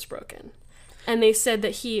hyoid bone was broken. And they said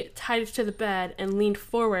that he tied it to the bed and leaned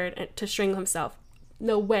forward to strangle himself.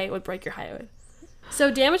 No way it would break your hyoid. So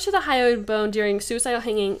damage to the hyoid bone during suicidal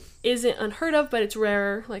hanging isn't unheard of, but it's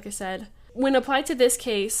rarer, like I said. When applied to this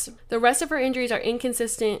case, the rest of her injuries are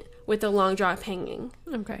inconsistent with the long drop hanging.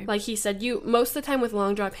 Okay. Like he said, most of the time with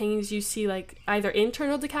long drop hangings, you see like either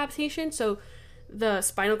internal decapitation, so the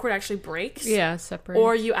spinal cord actually breaks. Yeah, separate.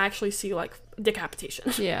 Or you actually see like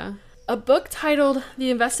decapitation. Yeah. A book titled The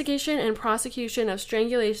Investigation and Prosecution of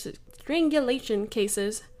Strangulation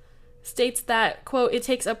Cases states that, quote, it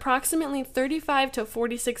takes approximately 35 to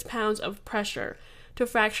 46 pounds of pressure to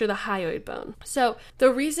fracture the hyoid bone. So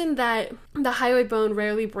the reason that the hyoid bone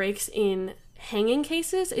rarely breaks in hanging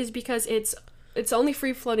cases is because it's the only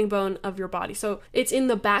free-floating bone of your body. So it's in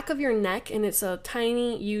the back of your neck, and it's a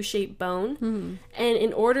tiny U-shaped bone. Mm-hmm. And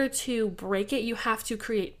in order to break it, you have to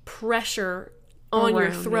create pressure on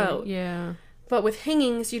your throat. Yeah. But with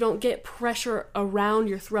hangings, you don't get pressure around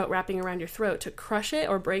your throat, wrapping around your throat to crush it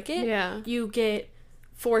or break it. Yeah. You get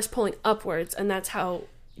force pulling upwards, and that's how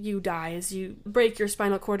you die, is you break your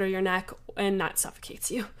spinal cord or your neck, and that suffocates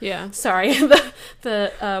you. Yeah. Sorry.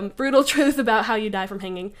 The brutal truth about how you die from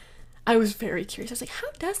hanging. I was very curious. I was like, how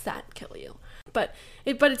does that kill you? But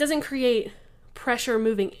it doesn't create pressure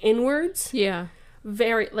moving inwards. Yeah.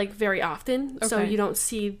 Very often. Okay. So you don't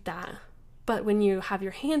see that. But when you have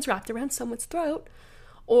your hands wrapped around someone's throat,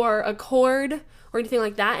 or a cord or anything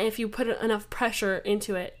like that. And if you put enough pressure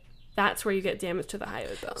into it, that's where you get damage to the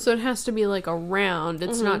hyoid bone. So it has to be like around.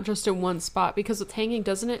 It's not just in one spot, because with hanging,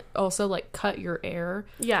 doesn't it also like cut your air?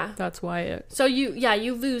 Yeah. That's why it. So you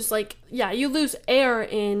lose air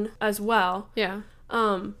in as well. Yeah.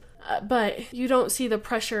 But you don't see the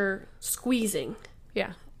pressure squeezing.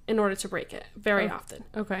 Yeah. In order to break it very often.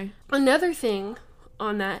 Okay. Another thing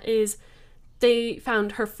on that is they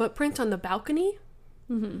found her footprints on the balcony,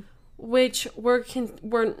 which were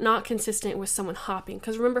not consistent with someone hopping.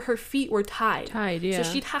 Because remember, her feet were tied. Yeah.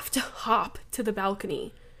 So she'd have to hop to the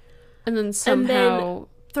balcony. And then somehow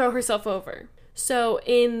throw herself over. So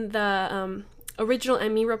in the original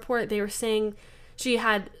ME report, they were saying she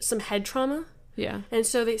had some head trauma. Yeah. And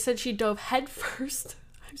so they said she dove head first.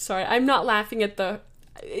 I'm sorry, I'm not laughing at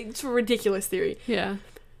it's a ridiculous theory. Yeah.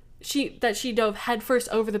 She dove head first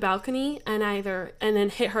over the balcony and then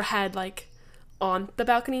hit her head like on the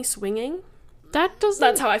balcony swinging.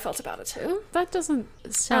 That's how I felt about it too. That doesn't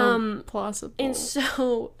sound plausible. And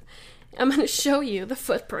so I'm going to show you the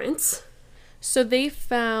footprints. So they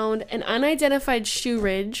found an unidentified shoe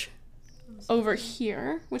ridge over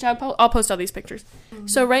here, which I'll post all these pictures.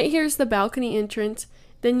 So right here's the balcony entrance.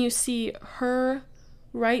 Then you see her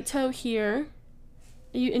right toe here.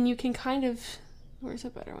 You can kind of... Where's a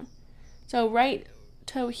better one? So right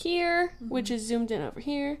toe here, which is zoomed in over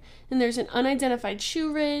here. And there's an unidentified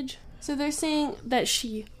shoe ridge. So they're saying that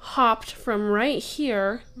she hopped from right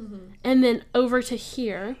here and then over to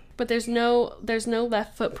here. But there's no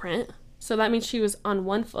left footprint. So that means she was on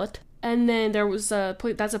one foot. And then there was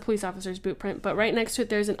that's a police officer's boot print. But right next to it,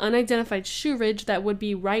 there's an unidentified shoe ridge that would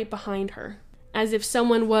be right behind her. As if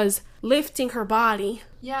someone was lifting her body.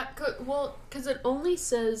 Yeah, well, because it only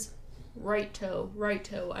says right toe.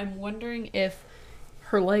 I'm wondering if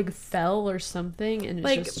her leg fell or something, and it's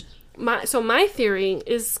like, just... My theory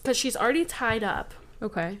is because she's already tied up.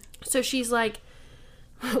 Okay. So she's like...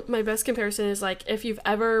 My best comparison is like if you've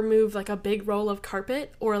ever moved like a big roll of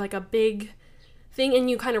carpet or like a big thing and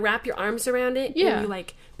you kind of wrap your arms around it. Yeah. And you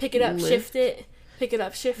like pick it up, shift it, pick it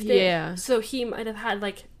up, shift it. Yeah. So he might have had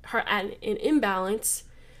like her at an imbalance,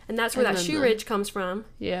 and that's where that shoe ridge comes from.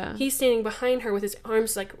 Yeah. He's standing behind her with his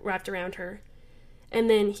arms like wrapped around her, and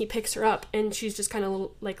then he picks her up, and she's just kind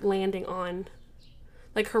of like landing on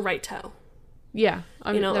like her right toe. Yeah.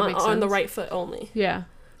 I mean, on the right foot only. Yeah.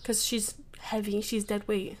 Because she's heavy, she's dead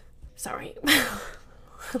weight. Sorry.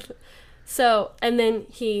 So, and then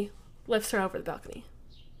he lifts her over the balcony.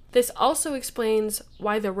 This also explains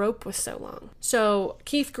why the rope was so long. So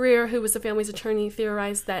Keith Greer, who was the family's attorney,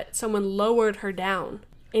 theorized that someone lowered her down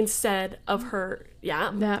instead of her.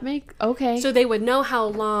 Yeah. Okay. So they would know how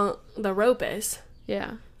long the rope is.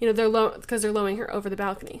 Yeah. You know, because they're lowering her over the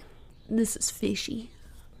balcony. This is fishy.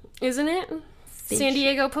 Isn't it? Fishy. San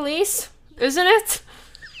Diego police? Isn't it?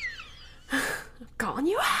 I'm calling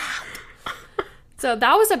you out. So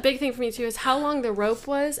that was a big thing for me too, is how long the rope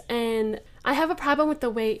was, and I have a problem with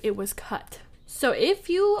the way it was cut. So if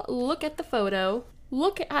you look at the photo,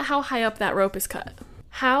 look at how high up that rope is cut.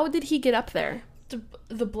 How did he get up there?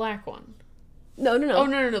 The black one. No. Oh,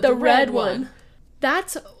 no. The red one.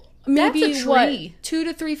 That's maybe a tree. 2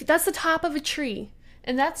 to 3 feet. That's the top of a tree.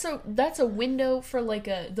 And that's a window for like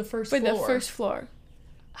the first floor. For the first floor.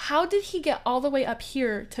 How did he get all the way up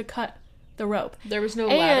here to cut the rope? There was no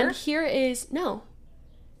ladder? And here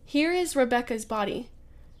is Rebecca's body.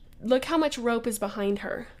 Look how much rope is behind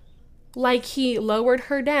her. Like he lowered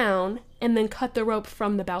her down and then cut the rope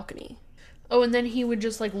from the balcony. Oh, and then he would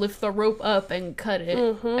just like lift the rope up and cut it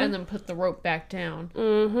and then put the rope back down.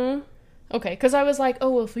 Mm-hmm. Okay, because I was like, oh,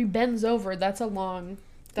 well, if he bends over, that's a long...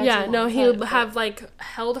 he would have like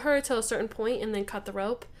held her till a certain point and then cut the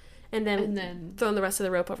rope and then thrown the rest of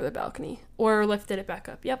the rope over the balcony or lifted it back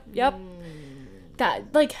up. Yep.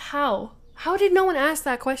 That, like, how did no one ask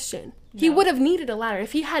that question? No. He would have needed a ladder.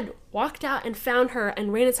 If he had walked out and found her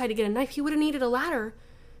and ran inside to get a knife, he would have needed a ladder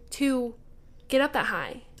to get up that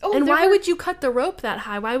high. Oh, and why would you cut the rope that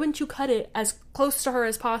high? Why wouldn't you cut it as close to her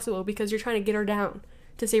as possible because you're trying to get her down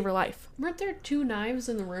to save her life? Weren't there 2 knives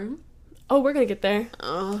in the room? Oh, we're going to get there.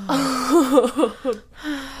 Oh.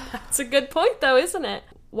 That's a good point, though, isn't it?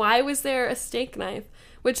 Why was there a steak knife?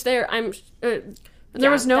 Which there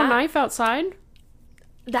was no knife outside?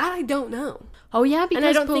 That I don't know. Oh, yeah, because and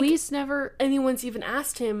I don't police think never... anyone's even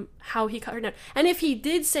asked him how he cut her down. And if he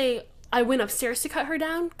did say, I went upstairs to cut her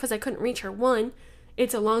down because I couldn't reach her, one,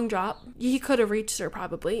 it's a long drop. He could have reached her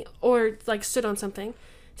probably. Or, like, stood on something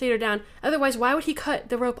to get her down. Otherwise, why would he cut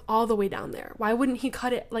the rope all the way down there? Why wouldn't he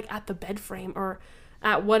cut it, like, at the bed frame or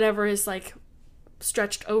at whatever is, like,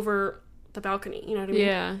 stretched over the balcony? You know what I mean?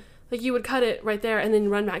 Yeah. Like, you would cut it right there and then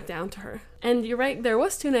run back down to her. And you're right, there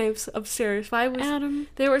was 2 knives upstairs. Why was Adam?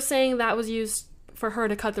 They were saying that was used for her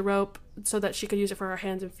to cut the rope so that she could use it for her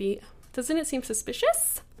hands and feet. Doesn't it seem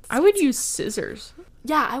suspicious? I would use scissors.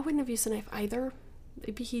 Yeah, I wouldn't have used a knife either.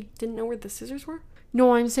 Maybe he didn't know where the scissors were?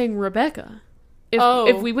 No, I'm saying Rebecca.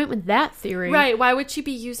 If we went with that theory. Right, why would she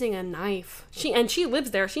be using a knife? She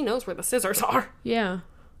lives there. She knows where the scissors are. Yeah.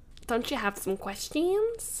 Don't you have some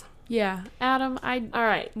questions? Yeah. Adam, All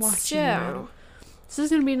right, so... Is this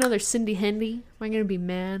going to be another Cindy Hendy? Am I going to be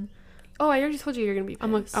mad? Oh, I already told you you're going to be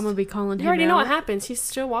pissed. I'm going to be calling him You already out. know what happens. He's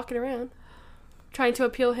still walking around, trying to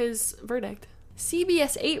appeal his verdict.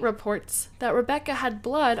 CBS 8 reports that Rebecca had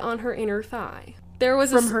blood on her inner thigh. There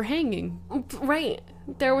was From her hanging. Right.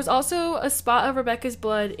 There was also a spot of Rebecca's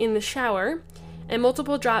blood in the shower and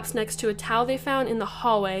multiple drops next to a towel they found in the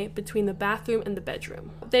hallway between the bathroom and the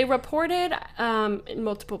bedroom. They reported in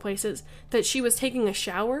multiple places that she was taking a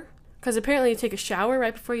shower, because apparently you take a shower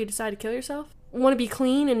right before you decide to kill yourself. Want to be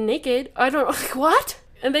clean and naked. I don't know. Like, what?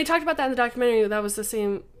 And they talked about that in the documentary. That was the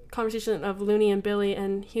same conversation of Looney and Billy,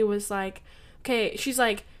 and he was like, okay, she's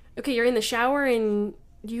like, okay, you're in the shower and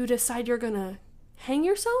you decide you're gonna hang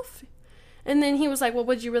yourself? And then he was like, well,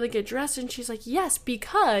 would you really get dressed? And she's like, yes,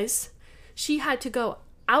 because she had to go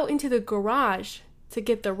out into the garage to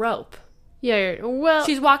get the rope. Yeah, well...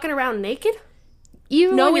 She's walking around naked?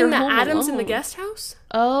 Even knowing that that Adam's in the guest house?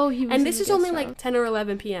 Oh, he was And this is only like 10 or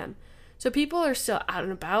 11 p.m. So people are still out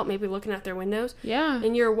and about, maybe looking out their windows. Yeah.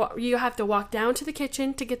 And you have to walk down to the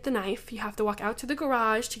kitchen to get the knife. You have to walk out to the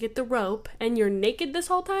garage to get the rope. And you're naked this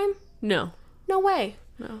whole time? No. No way.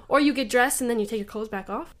 No. Or you get dressed and then you take your clothes back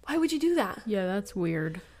off? Why would you do that? Yeah, that's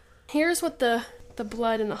weird. Here's what the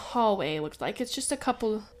blood in the hallway looks like. It's just a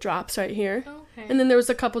couple drops right here. Okay. And then there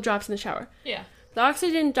was a couple drops in the shower. Yeah. The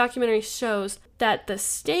Oxygen documentary shows that the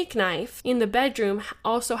steak knife in the bedroom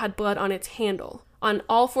also had blood on its handle, on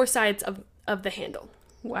all 4 sides of the handle.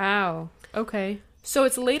 Wow. Okay. So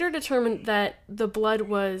it's later determined that the blood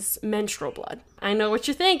was menstrual blood. I know what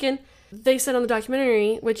you're thinking. They said on the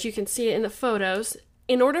documentary, which you can see it in the photos,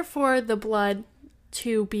 in order for the blood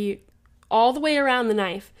to be all the way around the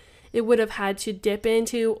knife, it would have had to dip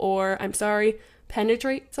into, or, I'm sorry,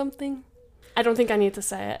 penetrate something. I don't think I need to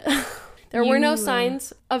say it. There were no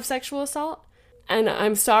signs of sexual assault. And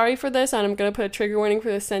I'm sorry for this, and I'm going to put a trigger warning for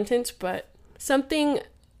this sentence, but something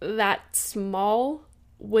that small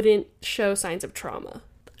wouldn't show signs of trauma.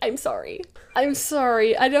 I'm sorry. I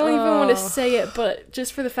don't even want to say it, but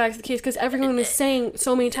just for the facts of the case, because everyone is saying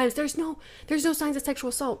so many times, there's no signs of sexual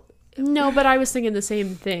assault. No, but I was thinking the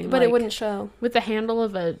same thing. But it wouldn't show. With the handle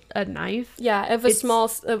of a knife? Yeah, of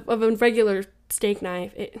a regular steak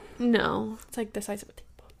knife. No. It's like the size of a table.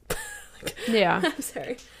 Yeah. I'm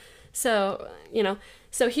sorry. So,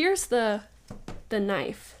 so here's the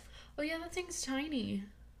knife. Oh yeah, that thing's tiny.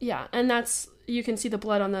 Yeah, and you can see the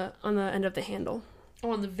blood on the end of the handle.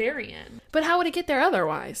 Oh, on the very end. But how would it get there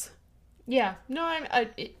otherwise? Yeah. No,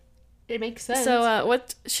 it makes sense. So,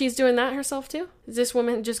 what, she's doing that herself too? Is this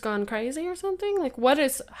woman just gone crazy or something? Like,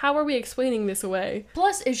 how are we explaining this away?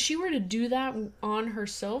 Plus, if she were to do that on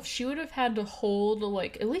herself, she would have had to hold,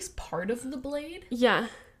 like, at least part of the blade. Yeah.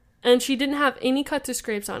 And she didn't have any cuts or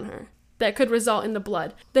scrapes on her that could result in the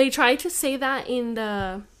blood. They tried to say that in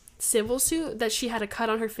the civil suit, that she had a cut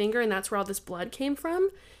on her finger and that's where all this blood came from.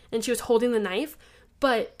 And she was holding the knife.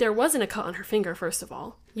 But there wasn't a cut on her finger, first of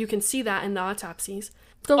all. You can see that in the autopsies.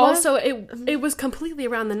 Also, it was completely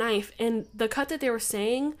around the knife. And the cut that they were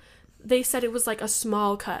saying, they said it was like a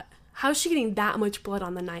small cut. How's she getting that much blood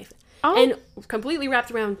on the knife? And completely wrapped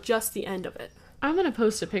around just the end of it. I'm going to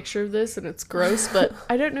post a picture of this, and it's gross, but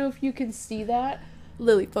I don't know if you can see that.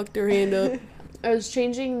 Lily fucked her hand up. I was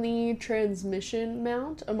changing the transmission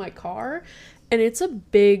mount of my car, and it's a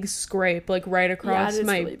big scrape, like right across it's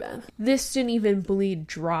my... really bad. This didn't even bleed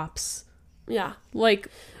drops. Yeah. Like,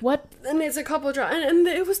 what? And it's a couple of drops. And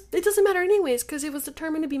it doesn't matter anyways, because it was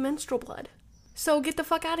determined to be menstrual blood. So get the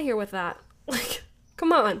fuck out of here with that. Like,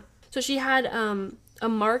 come on. So she had a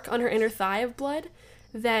mark on her inner thigh of blood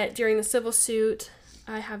that during the civil suit,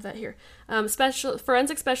 I have that here,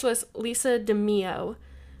 forensic specialist Lisa DeMio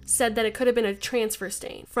said that it could have been a transfer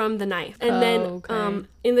stain from the knife. And then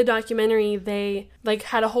in the documentary, they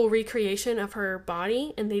had a whole recreation of her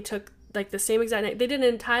body, and they took the same exact knife. They did an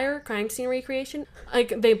entire crime scene recreation.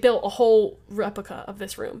 They built a whole replica of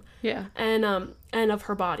this room. Yeah. And of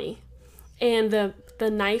her body. And the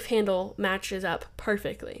knife handle matches up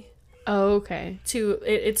perfectly. Oh, okay.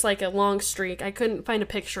 It's like a long streak. I couldn't find a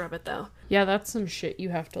picture of it, though. Yeah, that's some shit you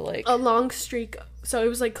have to, A long streak. So it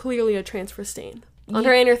was, clearly a transfer stain on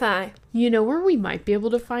her inner thigh. You know where we might be able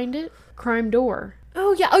to find it? Crime Door.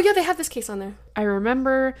 Oh yeah, they have this case on there. I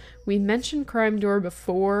remember we mentioned Crime Door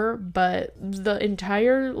before, but the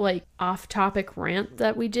entire, like, off-topic rant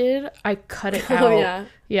that we did, I cut it out. Oh, yeah.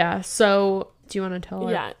 Yeah, so do you want to tell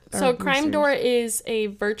Yeah. our So Crime listeners? Door is a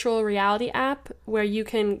virtual reality app where you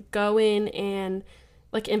can go in and,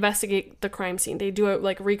 like, investigate the crime scene. They do a,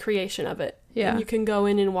 like, recreation of it. Yeah. And you can go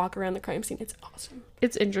in and walk around the crime scene. It's awesome.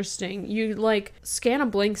 It's interesting. You, like, scan a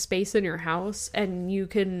blank space in your house and you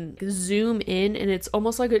can zoom in, and it's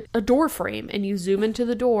almost like a door frame, and you zoom into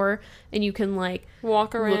the door and you can, like,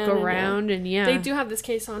 Walk around. look around and yeah. They do have this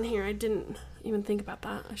case on here. I didn't even think about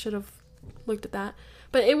that. I should have looked at that.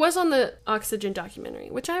 But it was on the Oxygen documentary,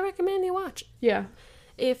 which I recommend you watch. Yeah.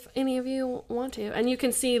 If any of you want to. And you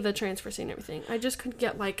can see the transfer scene and everything. I just couldn't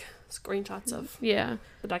get, like, screenshots of Yeah.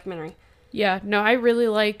 the documentary. Yeah, no, I really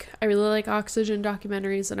like Oxygen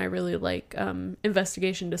documentaries, and I really like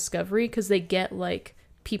Investigation Discovery, because they get, like,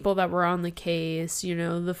 people that were on the case, you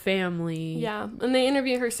know, the family. Yeah, and they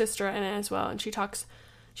interview her sister in it as well, and she talks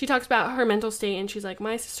about her mental state, and she's like,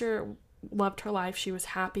 my sister loved her life, she was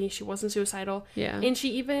happy, she wasn't suicidal. Yeah. And she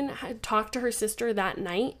even had talked to her sister that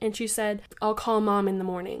night, and she said, I'll call mom in the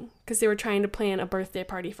morning, because they were trying to plan a birthday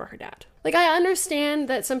party for her dad. Like, I understand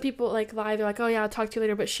that some people, like, lie, they're like, oh yeah, I'll talk to you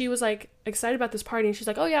later, but she was, like, excited about this party, and she's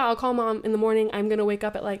like, oh yeah, I'll call mom in the morning, I'm gonna wake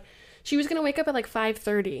up at, like, she was gonna wake up at, like,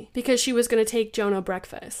 5:30, because she was gonna take Jonah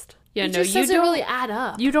breakfast. Yeah, It no, just you doesn't don't really add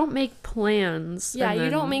up. You don't make plans. Yeah,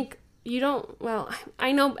 and then- well,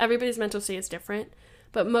 I know everybody's mental state is different,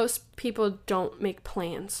 but most people don't make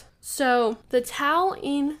plans. So, the towel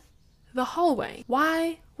in the hallway.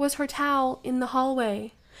 Why was her towel in the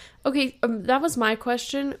hallway? Okay, that was my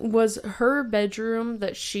question. Was her bedroom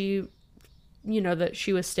that she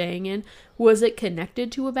was staying in, was it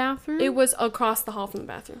connected to a bathroom? It was across the hall from the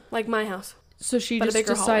bathroom, like my house. So she but a just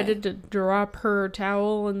bigger decided to drop her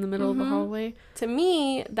towel in the middle of the hallway? To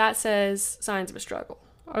me, that says signs of a struggle.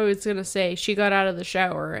 I was going to say, she got out of the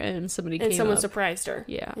shower and somebody came And someone up. surprised her.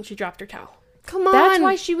 Yeah. And she dropped her towel. Come on! That's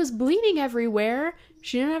why she was bleeding everywhere.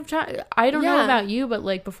 She didn't have time. I don't know Yeah. about you, but,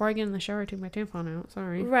 like, before I get in the shower, I take my tampon out.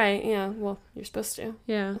 Sorry. Right, yeah. Well, you're supposed to.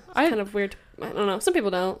 Yeah. It's kind of weird. I don't know. Some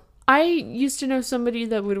people don't. I used to know somebody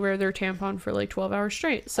that would wear their tampon for, like, 12 hours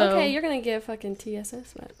straight. So Okay, you're gonna give fucking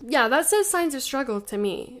TSS, but yeah, that says signs of struggle to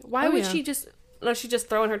me. Why would she just? No, she's just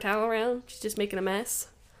throwing her towel around. She's just making a mess.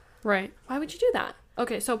 Right. Why would you do that?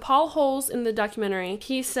 Okay, so Paul Holes in the documentary,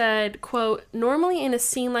 he said, quote, normally in a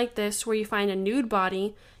scene like this where you find a nude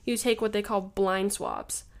body, you take what they call blind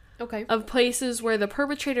swabs Okay. of places where the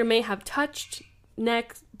perpetrator may have touched,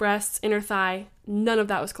 neck, breasts, inner thigh. None of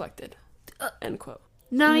that was collected. End quote.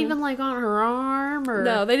 Not even, like, on her arm or...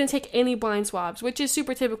 No, they didn't take any blind swabs, which is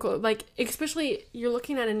super typical. Like, especially you're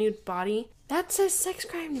looking at a nude body. That says sex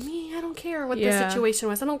crime to me. I don't care what the situation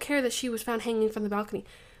was. I don't care that she was found hanging from the balcony.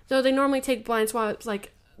 So they normally take blind swabs,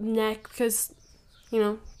 like, neck, because, you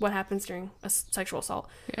know, what happens during a sexual assault.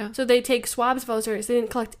 Yeah. So they take swabs of those areas. They didn't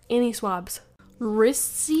collect any swabs.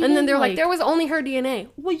 Wrists even? And then they're like, there was only her DNA.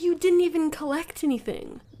 Well, you didn't even collect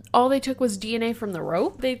anything. All they took was DNA from the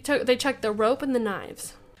rope? They checked the rope and the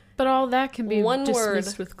knives. But all that can be One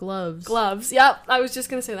dismissed word. with gloves. Gloves. Yep, I was just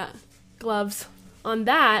going to say that. Gloves. On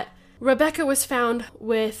that, Rebecca was found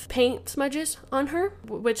with paint smudges on her,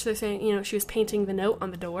 which they're saying, you know, she was painting the note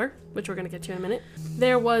on the door, which we're going to get to in a minute.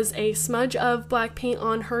 There was a smudge of black paint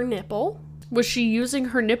on her nipple. Was she using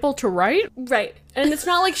her nipple to write? Right. And it's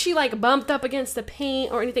not like she, like, bumped up against the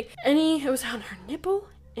paint or anything. It was on her nipple,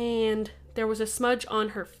 and there was a smudge on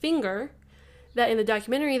her finger that in the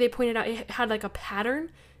documentary they pointed out it had, like, a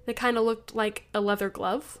pattern that kind of looked like a leather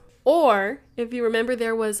glove. Or, if you remember,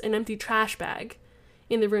 there was an empty trash bag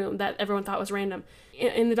in the room that everyone thought was random.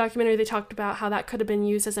 In the documentary, they talked about how that could have been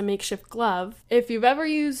used as a makeshift glove. If you've ever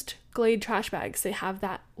used Glade trash bags, they have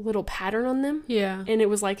that little pattern on them. Yeah. And it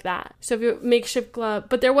was like that. So if you makeshift glove,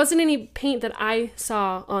 but there wasn't any paint that I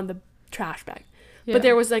saw on the trash bag. Yeah. But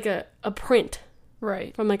there was like a print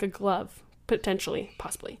Right. from like a glove, potentially,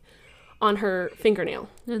 possibly, on her fingernail.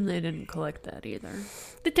 And they didn't collect that either.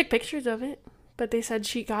 They took pictures of it, but they said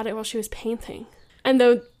she got it while she was painting. And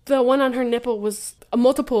the one on her nipple was,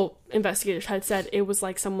 multiple investigators had said it was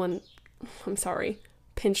like someone, I'm sorry,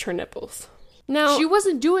 pinched her nipples. Now, She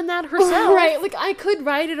wasn't doing that herself. right, like I could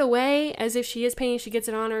write it away as if she is painting, she gets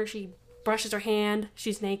it on her, she brushes her hand,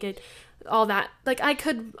 she's naked, all that. Like I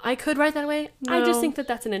could write that away. No. I just think that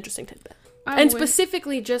that's an interesting tidbit. I And would-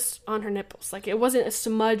 specifically just on her nipples. Like it wasn't a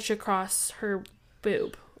smudge across her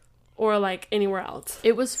boob or like anywhere else.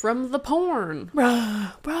 It was from the porn.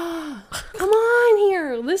 Bruh, come on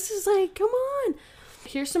here. This is like, come on.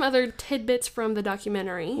 Here's some other tidbits from the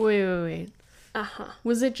documentary. Wait. Uh-huh.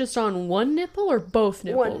 Was it just on one nipple or both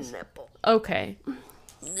nipples? One nipple. Okay.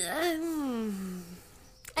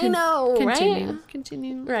 I know, Continue. right?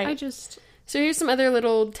 Continue. Right. So here's some other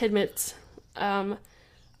little tidbits. A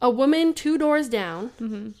woman 2 doors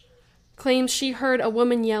down claims she heard a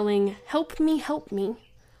woman yelling, "Help me, help me,"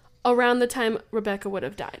 around the time Rebecca would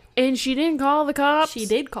have died. And she didn't call the cops? She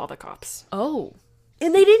did call the cops. Oh.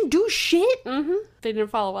 And they didn't do shit? Mm-hmm. They didn't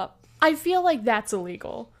follow up. I feel like that's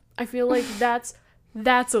illegal. I feel like that's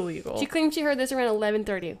illegal. She claimed she heard this around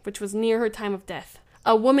 11:30, which was near her time of death.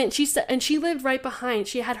 A woman, she said, and she lived right behind.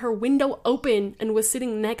 She had her window open and was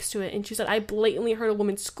sitting next to it. And she said, "I blatantly heard a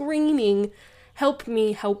woman screaming, 'Help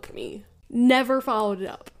me, help me.'" Never followed it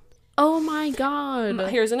up. Oh my God.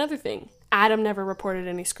 Here's another thing. Adam never reported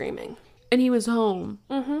any screaming. And he was home.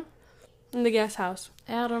 Mm-hmm. In the guest house.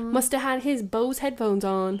 Adam. Must have had his Bose headphones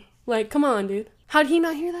on. Like, come on, dude. How'd he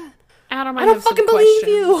not hear that? Adam, I don't fucking believe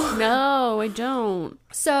you. No, I don't.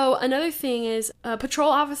 So, another thing is, a patrol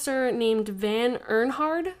officer named Van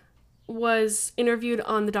Earnhard was interviewed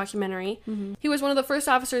on the documentary. Mm-hmm. He was one of the first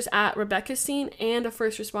officers at Rebecca's scene and a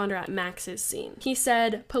first responder at Max's scene. He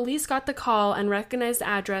said, "Police got the call and recognized the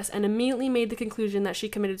address and immediately made the conclusion that she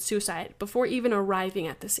committed suicide before even arriving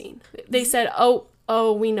at the scene." They said, oh,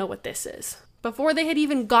 we know what this is. Before they had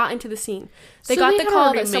even gotten to the scene. They got the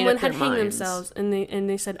call that someone had hanged themselves, and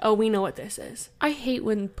they said, "Oh, we know what this is." I hate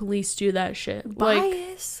when police do that shit.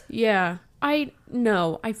 Bias. Yeah. I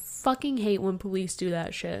fucking hate when police do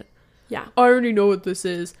that shit. Yeah. I already know what this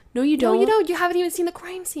is. No, you don't. No, you don't. You haven't even seen the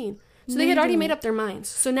crime scene. So they had already made up their minds.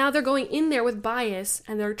 So now they're going in there with bias,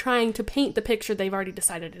 and they're trying to paint the picture they've already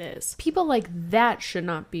decided it is. People like that should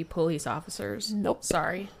not be police officers. Nope.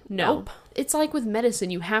 Sorry. No. Nope. It's like with medicine.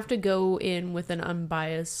 You have to go in with an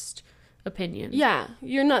unbiased opinion. Yeah.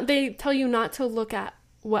 They tell you not to look at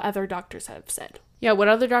what other doctors have said. Yeah, what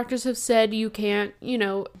other doctors have said. You can't,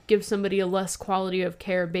 give somebody a less quality of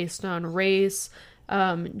care based on race,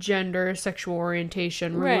 gender, sexual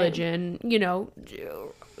orientation, religion,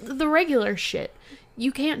 the regular shit.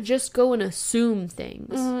 You can't just go and assume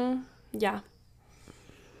things. Mm-hmm. Yeah.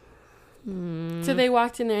 So they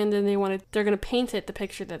walked in there and then they're going to paint it the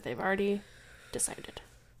picture that they've already decided.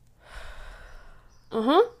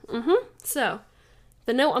 So,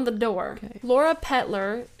 the note on the door. Okay. Laura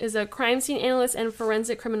Petler is a crime scene analyst and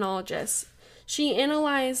forensic criminologist. She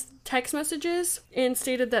analyzed text messages and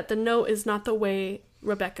stated that the note is not the way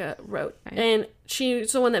Rebecca wrote. Right. And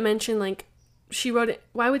she's the one that mentioned, she wrote it.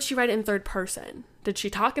 Why would she write it in third person? Did she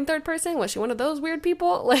talk in third person? Was she one of those weird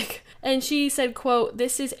people? And she said, quote,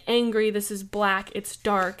 "This is angry. This is black. It's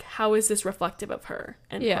dark. How is this reflective of her?"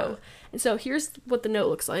 End quote. And so here's what the note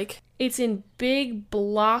looks like. It's in big,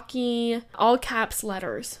 blocky, all caps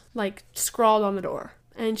letters, scrawled on the door.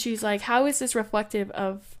 And she's like, "How is this reflective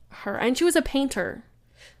of her?" And she was a painter.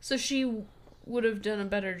 So she would have done a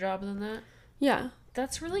better job than that? Yeah.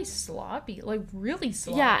 That's really sloppy. Really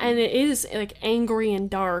sloppy. Yeah, and it is, angry and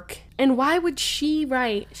dark. And why would she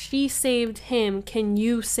write, "She saved him, can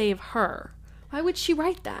you save her"? Why would she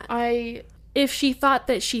write that? If she thought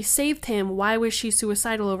that she saved him, why was she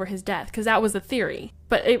suicidal over his death? Because that was the theory.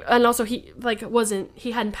 But, and also he,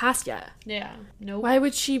 he hadn't passed yet. Yeah. Nope. Why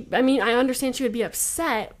would she, I understand she would be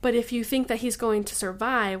upset, but if you think that he's going to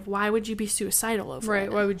survive, why would you be suicidal over it?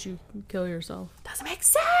 Right, why would you kill yourself? Doesn't make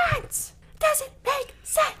sense! Doesn't make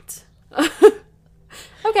sense.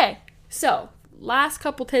 Okay, so last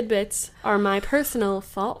couple tidbits are my personal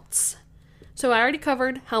faults. So I already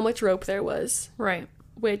covered how much rope there was. Right.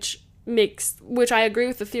 Which I agree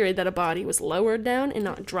with the theory that a body was lowered down and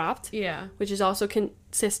not dropped. Yeah. Which is also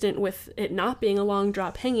consistent with it not being a long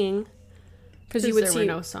drop hanging. Because you would see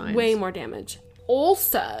no signs. Way more damage.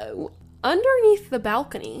 Also, underneath the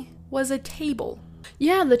balcony was a table.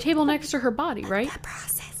 Yeah, the table next to her body, right? That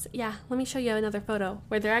process. Yeah, let me show you another photo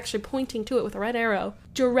where they're actually pointing to it with a red arrow.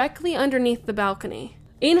 Directly underneath the balcony,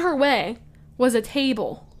 in her way, was a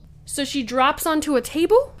table. So she drops onto a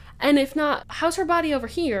table, and if not, how's her body over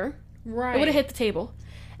here? Right. It would have hit the table.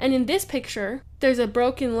 And in this picture, there's a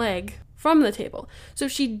broken leg from the table. So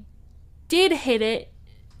if she did hit it,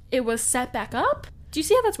 it was set back up? Do you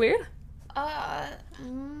see how that's weird?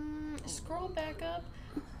 Scroll back up.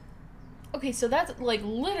 Okay, so that's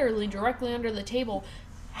literally directly under the table.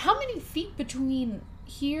 How many feet between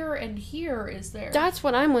here and here is there? That's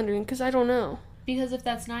what I'm wondering, because I don't know. Because if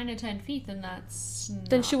that's 9 to 10 feet, then that's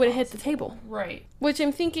then she would have hit the table. Right. Which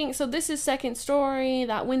I'm thinking, so this is second story.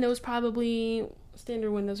 That window's probably,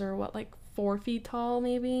 standard windows are 4 feet tall,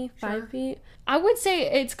 maybe? Sure. 5 feet? I would say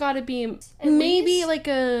it's got to be maybe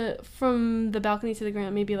from the balcony to the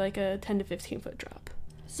ground, maybe a 10 to 15 foot drop.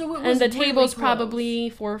 So it was and the really table's close. probably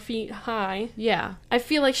 4 feet high. Yeah. I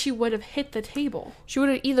feel like she would have hit the table. She would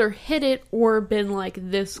have either hit it or been like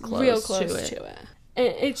this close, Real close to it. And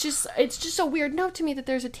it's just a weird note to me that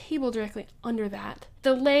there's a table directly under that.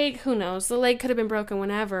 The leg, who knows? The leg could have been broken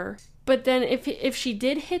whenever. But then if she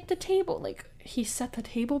did hit the table, like, he set the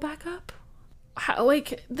table back up? How,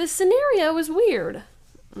 like, the scenario is weird.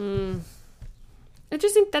 I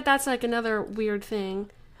just think that that's, like, another weird thing.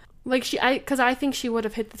 Like, because I think she would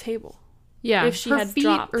have hit the table. Yeah, if she her had feet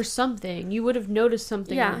dropped. or something. You would have noticed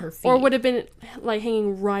something on her feet. Or would have been, like,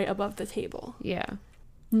 hanging right above the table. Yeah.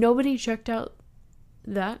 Nobody checked out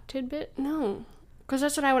that tidbit? No. Because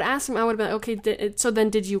that's what I would ask him. I would have been, okay, so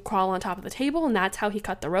then did you crawl on top of the table and that's how he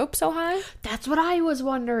cut the rope so high? That's what I was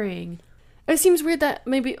wondering. It seems weird that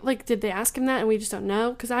maybe, like, did they ask him that and we just don't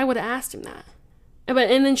know? Because I would have asked him that. And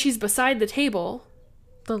then she's beside the table.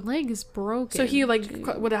 The leg is broken. So he, like,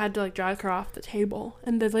 would have had to, like, drag her off the table.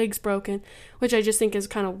 And the leg's broken. Which I just think is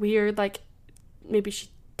kind of weird. Like, maybe she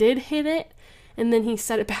did hit it. And then he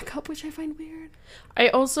set it back up, which I find weird. I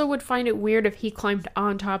also would find it weird if he climbed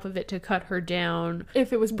on top of it to cut her down.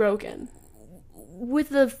 If it was broken. With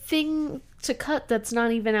the thing to cut that's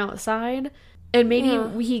not even outside. And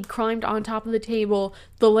maybe he climbed on top of the table.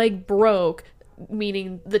 The leg broke.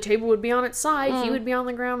 Meaning the table would be on its side, he would be on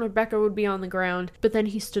the ground, Rebecca would be on the ground, but then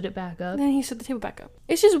he stood it back up. Then he stood the table back up.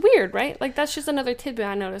 It's just weird, right? Like, that's just another tidbit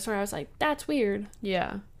I noticed where I was like, that's weird.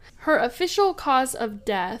 Yeah. Her official cause of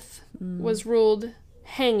death was ruled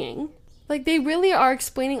hanging. Like, they really are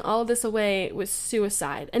explaining all of this away with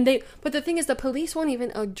suicide. But the thing is, the police won't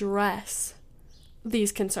even address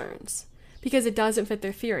these concerns because it doesn't fit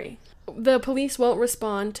their theory. The police won't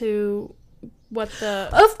respond to what the...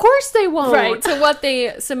 Of course they won't! Right, to what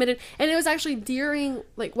they submitted. And it was actually during,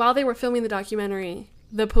 like, while they were filming the documentary,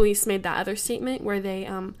 the police made that other statement where they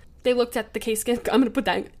looked at the case again. I'm going to put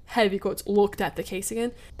that in heavy quotes, looked at the case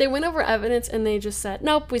again. They went over evidence and they just said,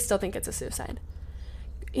 nope, we still think it's a suicide.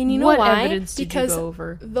 And you know why? What evidence did because you go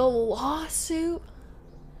over? The lawsuit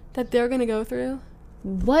that they're going to go through.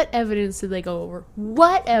 What evidence did they go over?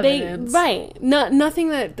 What evidence? Nothing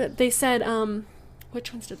that they said,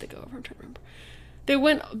 which ones did they go over? I'm trying to remember.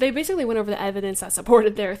 They basically went over the evidence that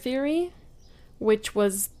supported their theory, which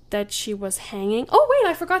was that she was hanging. Oh, wait,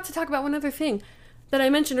 I forgot to talk about one other thing that I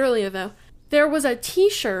mentioned earlier, though. There was a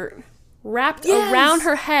t-shirt wrapped around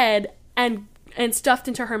her head and stuffed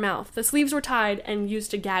into her mouth. The sleeves were tied and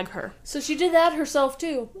used to gag her. So she did that herself,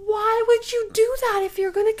 too. Why would you do that if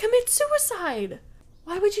you're going to commit suicide?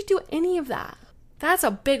 Why would you do any of that? That's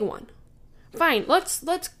a big one. Fine, let's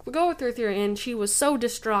go with her theory. And she was so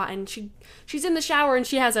distraught, and she's in the shower, and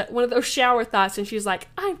she has one of those shower thoughts, and she's like,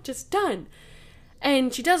 I'm just done.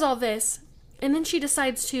 And she does all this, and then she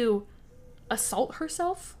decides to assault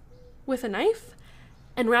herself with a knife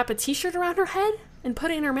and wrap a t-shirt around her head and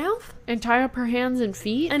put it in her mouth. And tie up her hands and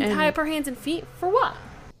feet? And tie up her hands and feet? For what?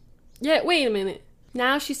 Yeah, wait a minute.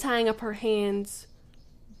 Now she's tying up her hands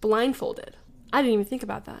blindfolded. I didn't even think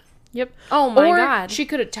about that. Yep. Oh my God. She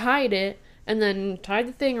could have tied it and then tied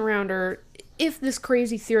the thing around her, if this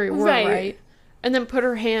crazy theory were right. And then put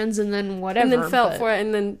her hands and then whatever. And then felt for it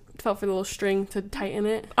and then felt for the little string to tighten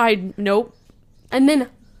it. Nope. And then,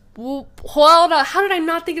 hold on, how did I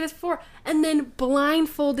not think of this before? And then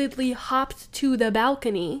blindfoldedly hopped to the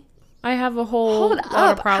balcony. I have a whole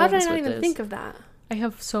lot of problems with this. How did I not even think of that? I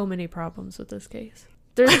have so many problems with this case.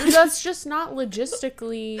 That's just not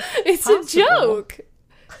logistically It's possible. a joke.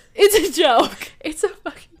 It's a joke. It's a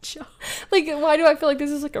fucking joke. Like, why do I feel like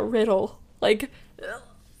this is like a riddle? Like,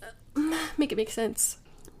 make it make sense.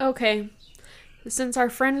 Okay. Since our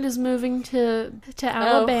friend is moving to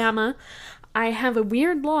Alabama, I have a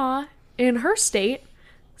weird law in her state.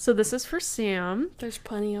 So this is for Sam. There's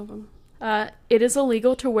plenty of them. It is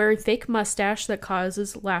illegal to wear a fake mustache that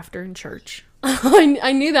causes laughter in church.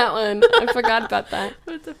 I knew that one. I forgot about that.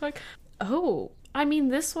 What the fuck? Oh, I mean,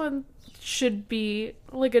 this one should be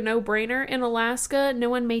like a no-brainer. In Alaska, no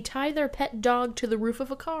one may tie their pet dog to the roof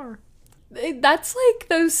of a car. That's like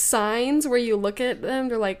those signs where you look at them,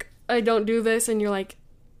 they're like, I don't do this, and you're like,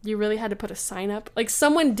 you really had to put a sign up? Like,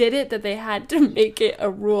 someone did it that they had to make it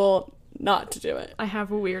a rule not to do it. I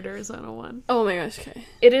have a weird Arizona one. Oh my gosh, okay.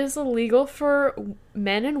 It is illegal for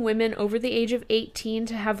men and women over the age of 18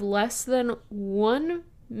 to have less than one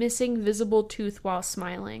missing visible tooth while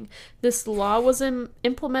smiling. This law was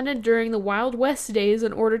implemented during the Wild West days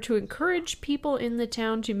in order to encourage people in the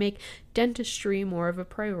town to make dentistry more of a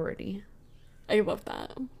priority. I love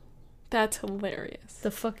that. That's hilarious.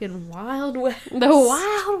 The fucking Wild West. The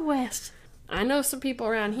Wild West. I know some people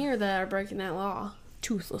around here that are breaking that law.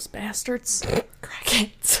 Toothless bastards.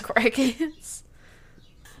 Crackheads. Crackheads.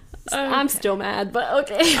 I'm still mad, but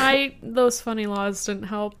okay. Those funny laws didn't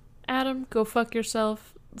help. Adam, go fuck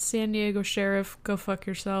yourself. San Diego Sheriff, go fuck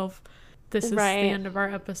yourself. This is the end of our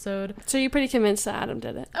episode. So you're pretty convinced that Adam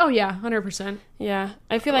did it? Oh, yeah, 100%. Yeah,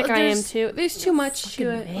 I feel like I am too. There's too much to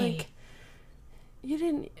it. Like, you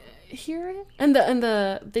didn't hear it? And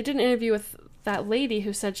they did an interview with that lady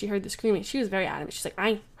who said she heard the screaming. She was very adamant. She's like,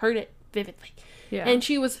 I heard it vividly. Yeah. And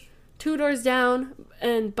she was 2 doors down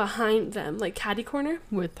and behind them, like catty corner.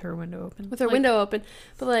 With her window open. Window open.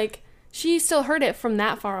 But, like, she still heard it from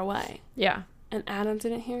that far away. Yeah. And Adam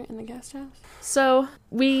didn't hear it in the guest house? So,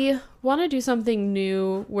 we want to do something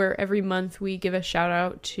new where every month we give a shout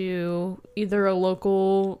out to either a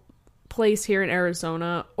local place here in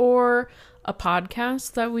Arizona or a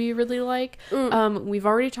podcast that we really like. We've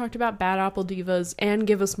already talked about Bad Apple Divas and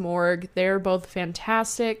Give Us Morgue. They're both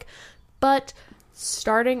fantastic. But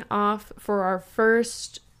starting off for our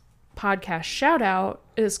first podcast shout out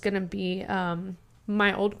is going to be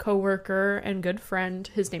my old coworker and good friend.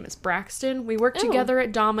 His name is Braxton. We work together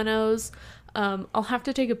at Domino's. I'll have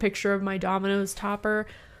to take a picture of my Domino's topper.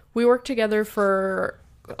 We worked together for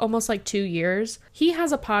almost like 2 years. He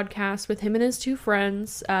has a podcast with him and his 2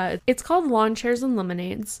 friends. It's called Lawn Chairs and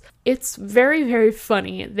Lemonades. It's very, very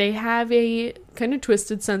funny. They have a kind of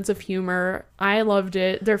twisted sense of humor. I loved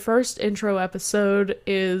it. Their first intro episode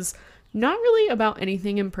is not really about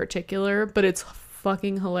anything in particular, but it's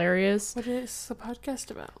fucking hilarious. What is the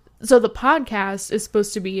podcast about? So the podcast is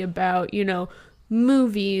supposed to be about,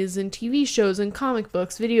 movies and TV shows and comic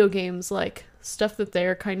books, video games, like stuff that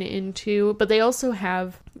they're kind of into. But they also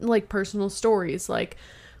have like personal stories. Like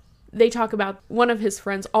they talk about one of his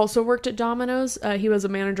friends also worked at Domino's. He was a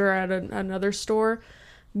manager at another store.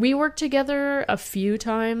 We worked together a few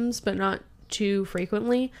times, but not too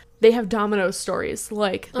frequently. They have Domino's stories.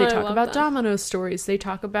 Like they talk about Domino's stories. They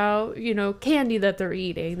talk about, candy that they're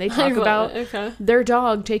eating. They talk about their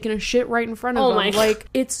dog taking a shit right in front of them. Like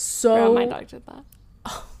it's so... my dog did that.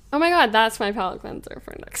 Oh my god, that's my palate cleanser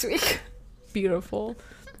for next week. Beautiful.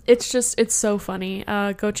 It's so funny.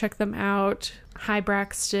 Go check them out. Hi,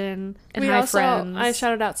 Braxton. And hi, friends. I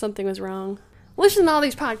shouted out Something Was Wrong. Listen to all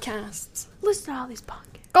these podcasts.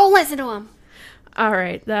 Go listen to them. All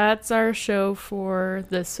right, that's our show for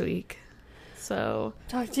this week. So,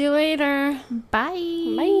 talk to you later.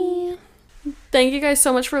 Bye. Bye. Thank you guys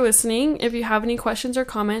so much for listening. If you have any questions or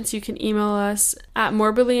comments, you can email us at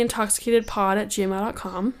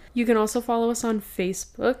morbidlyintoxicatedpod@gmail.com. You can also follow us on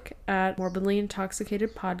Facebook at Morbidly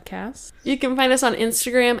Intoxicated Podcast. You can find us on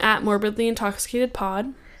Instagram at Morbidly Intoxicated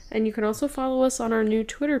Pod. And you can also follow us on our new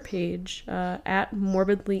Twitter page at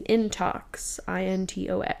Morbidly Intox,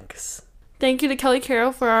 INTOX. Thank you to Kelly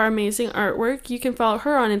Carroll for our amazing artwork. You can follow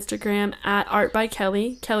her on Instagram at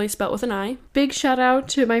artbykelly, Kelly spelled with an I. Big shout out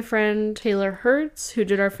to my friend Taylor Hertz, who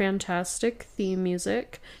did our fantastic theme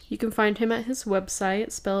music. You can find him at his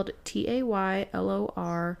website, spelled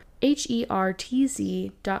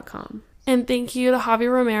TaylorHertz.com. And thank you to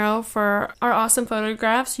Javi Romero for our awesome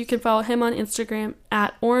photographs. You can follow him on Instagram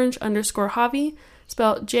at orange_Javi,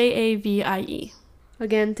 spelled JAVIE.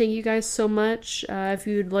 Again, thank you guys so much. If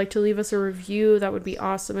you'd like to leave us a review, that would be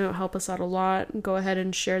awesome. It would help us out a lot. Go ahead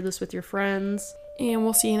and share this with your friends. And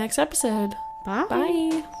we'll see you next episode. Bye.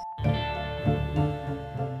 Bye.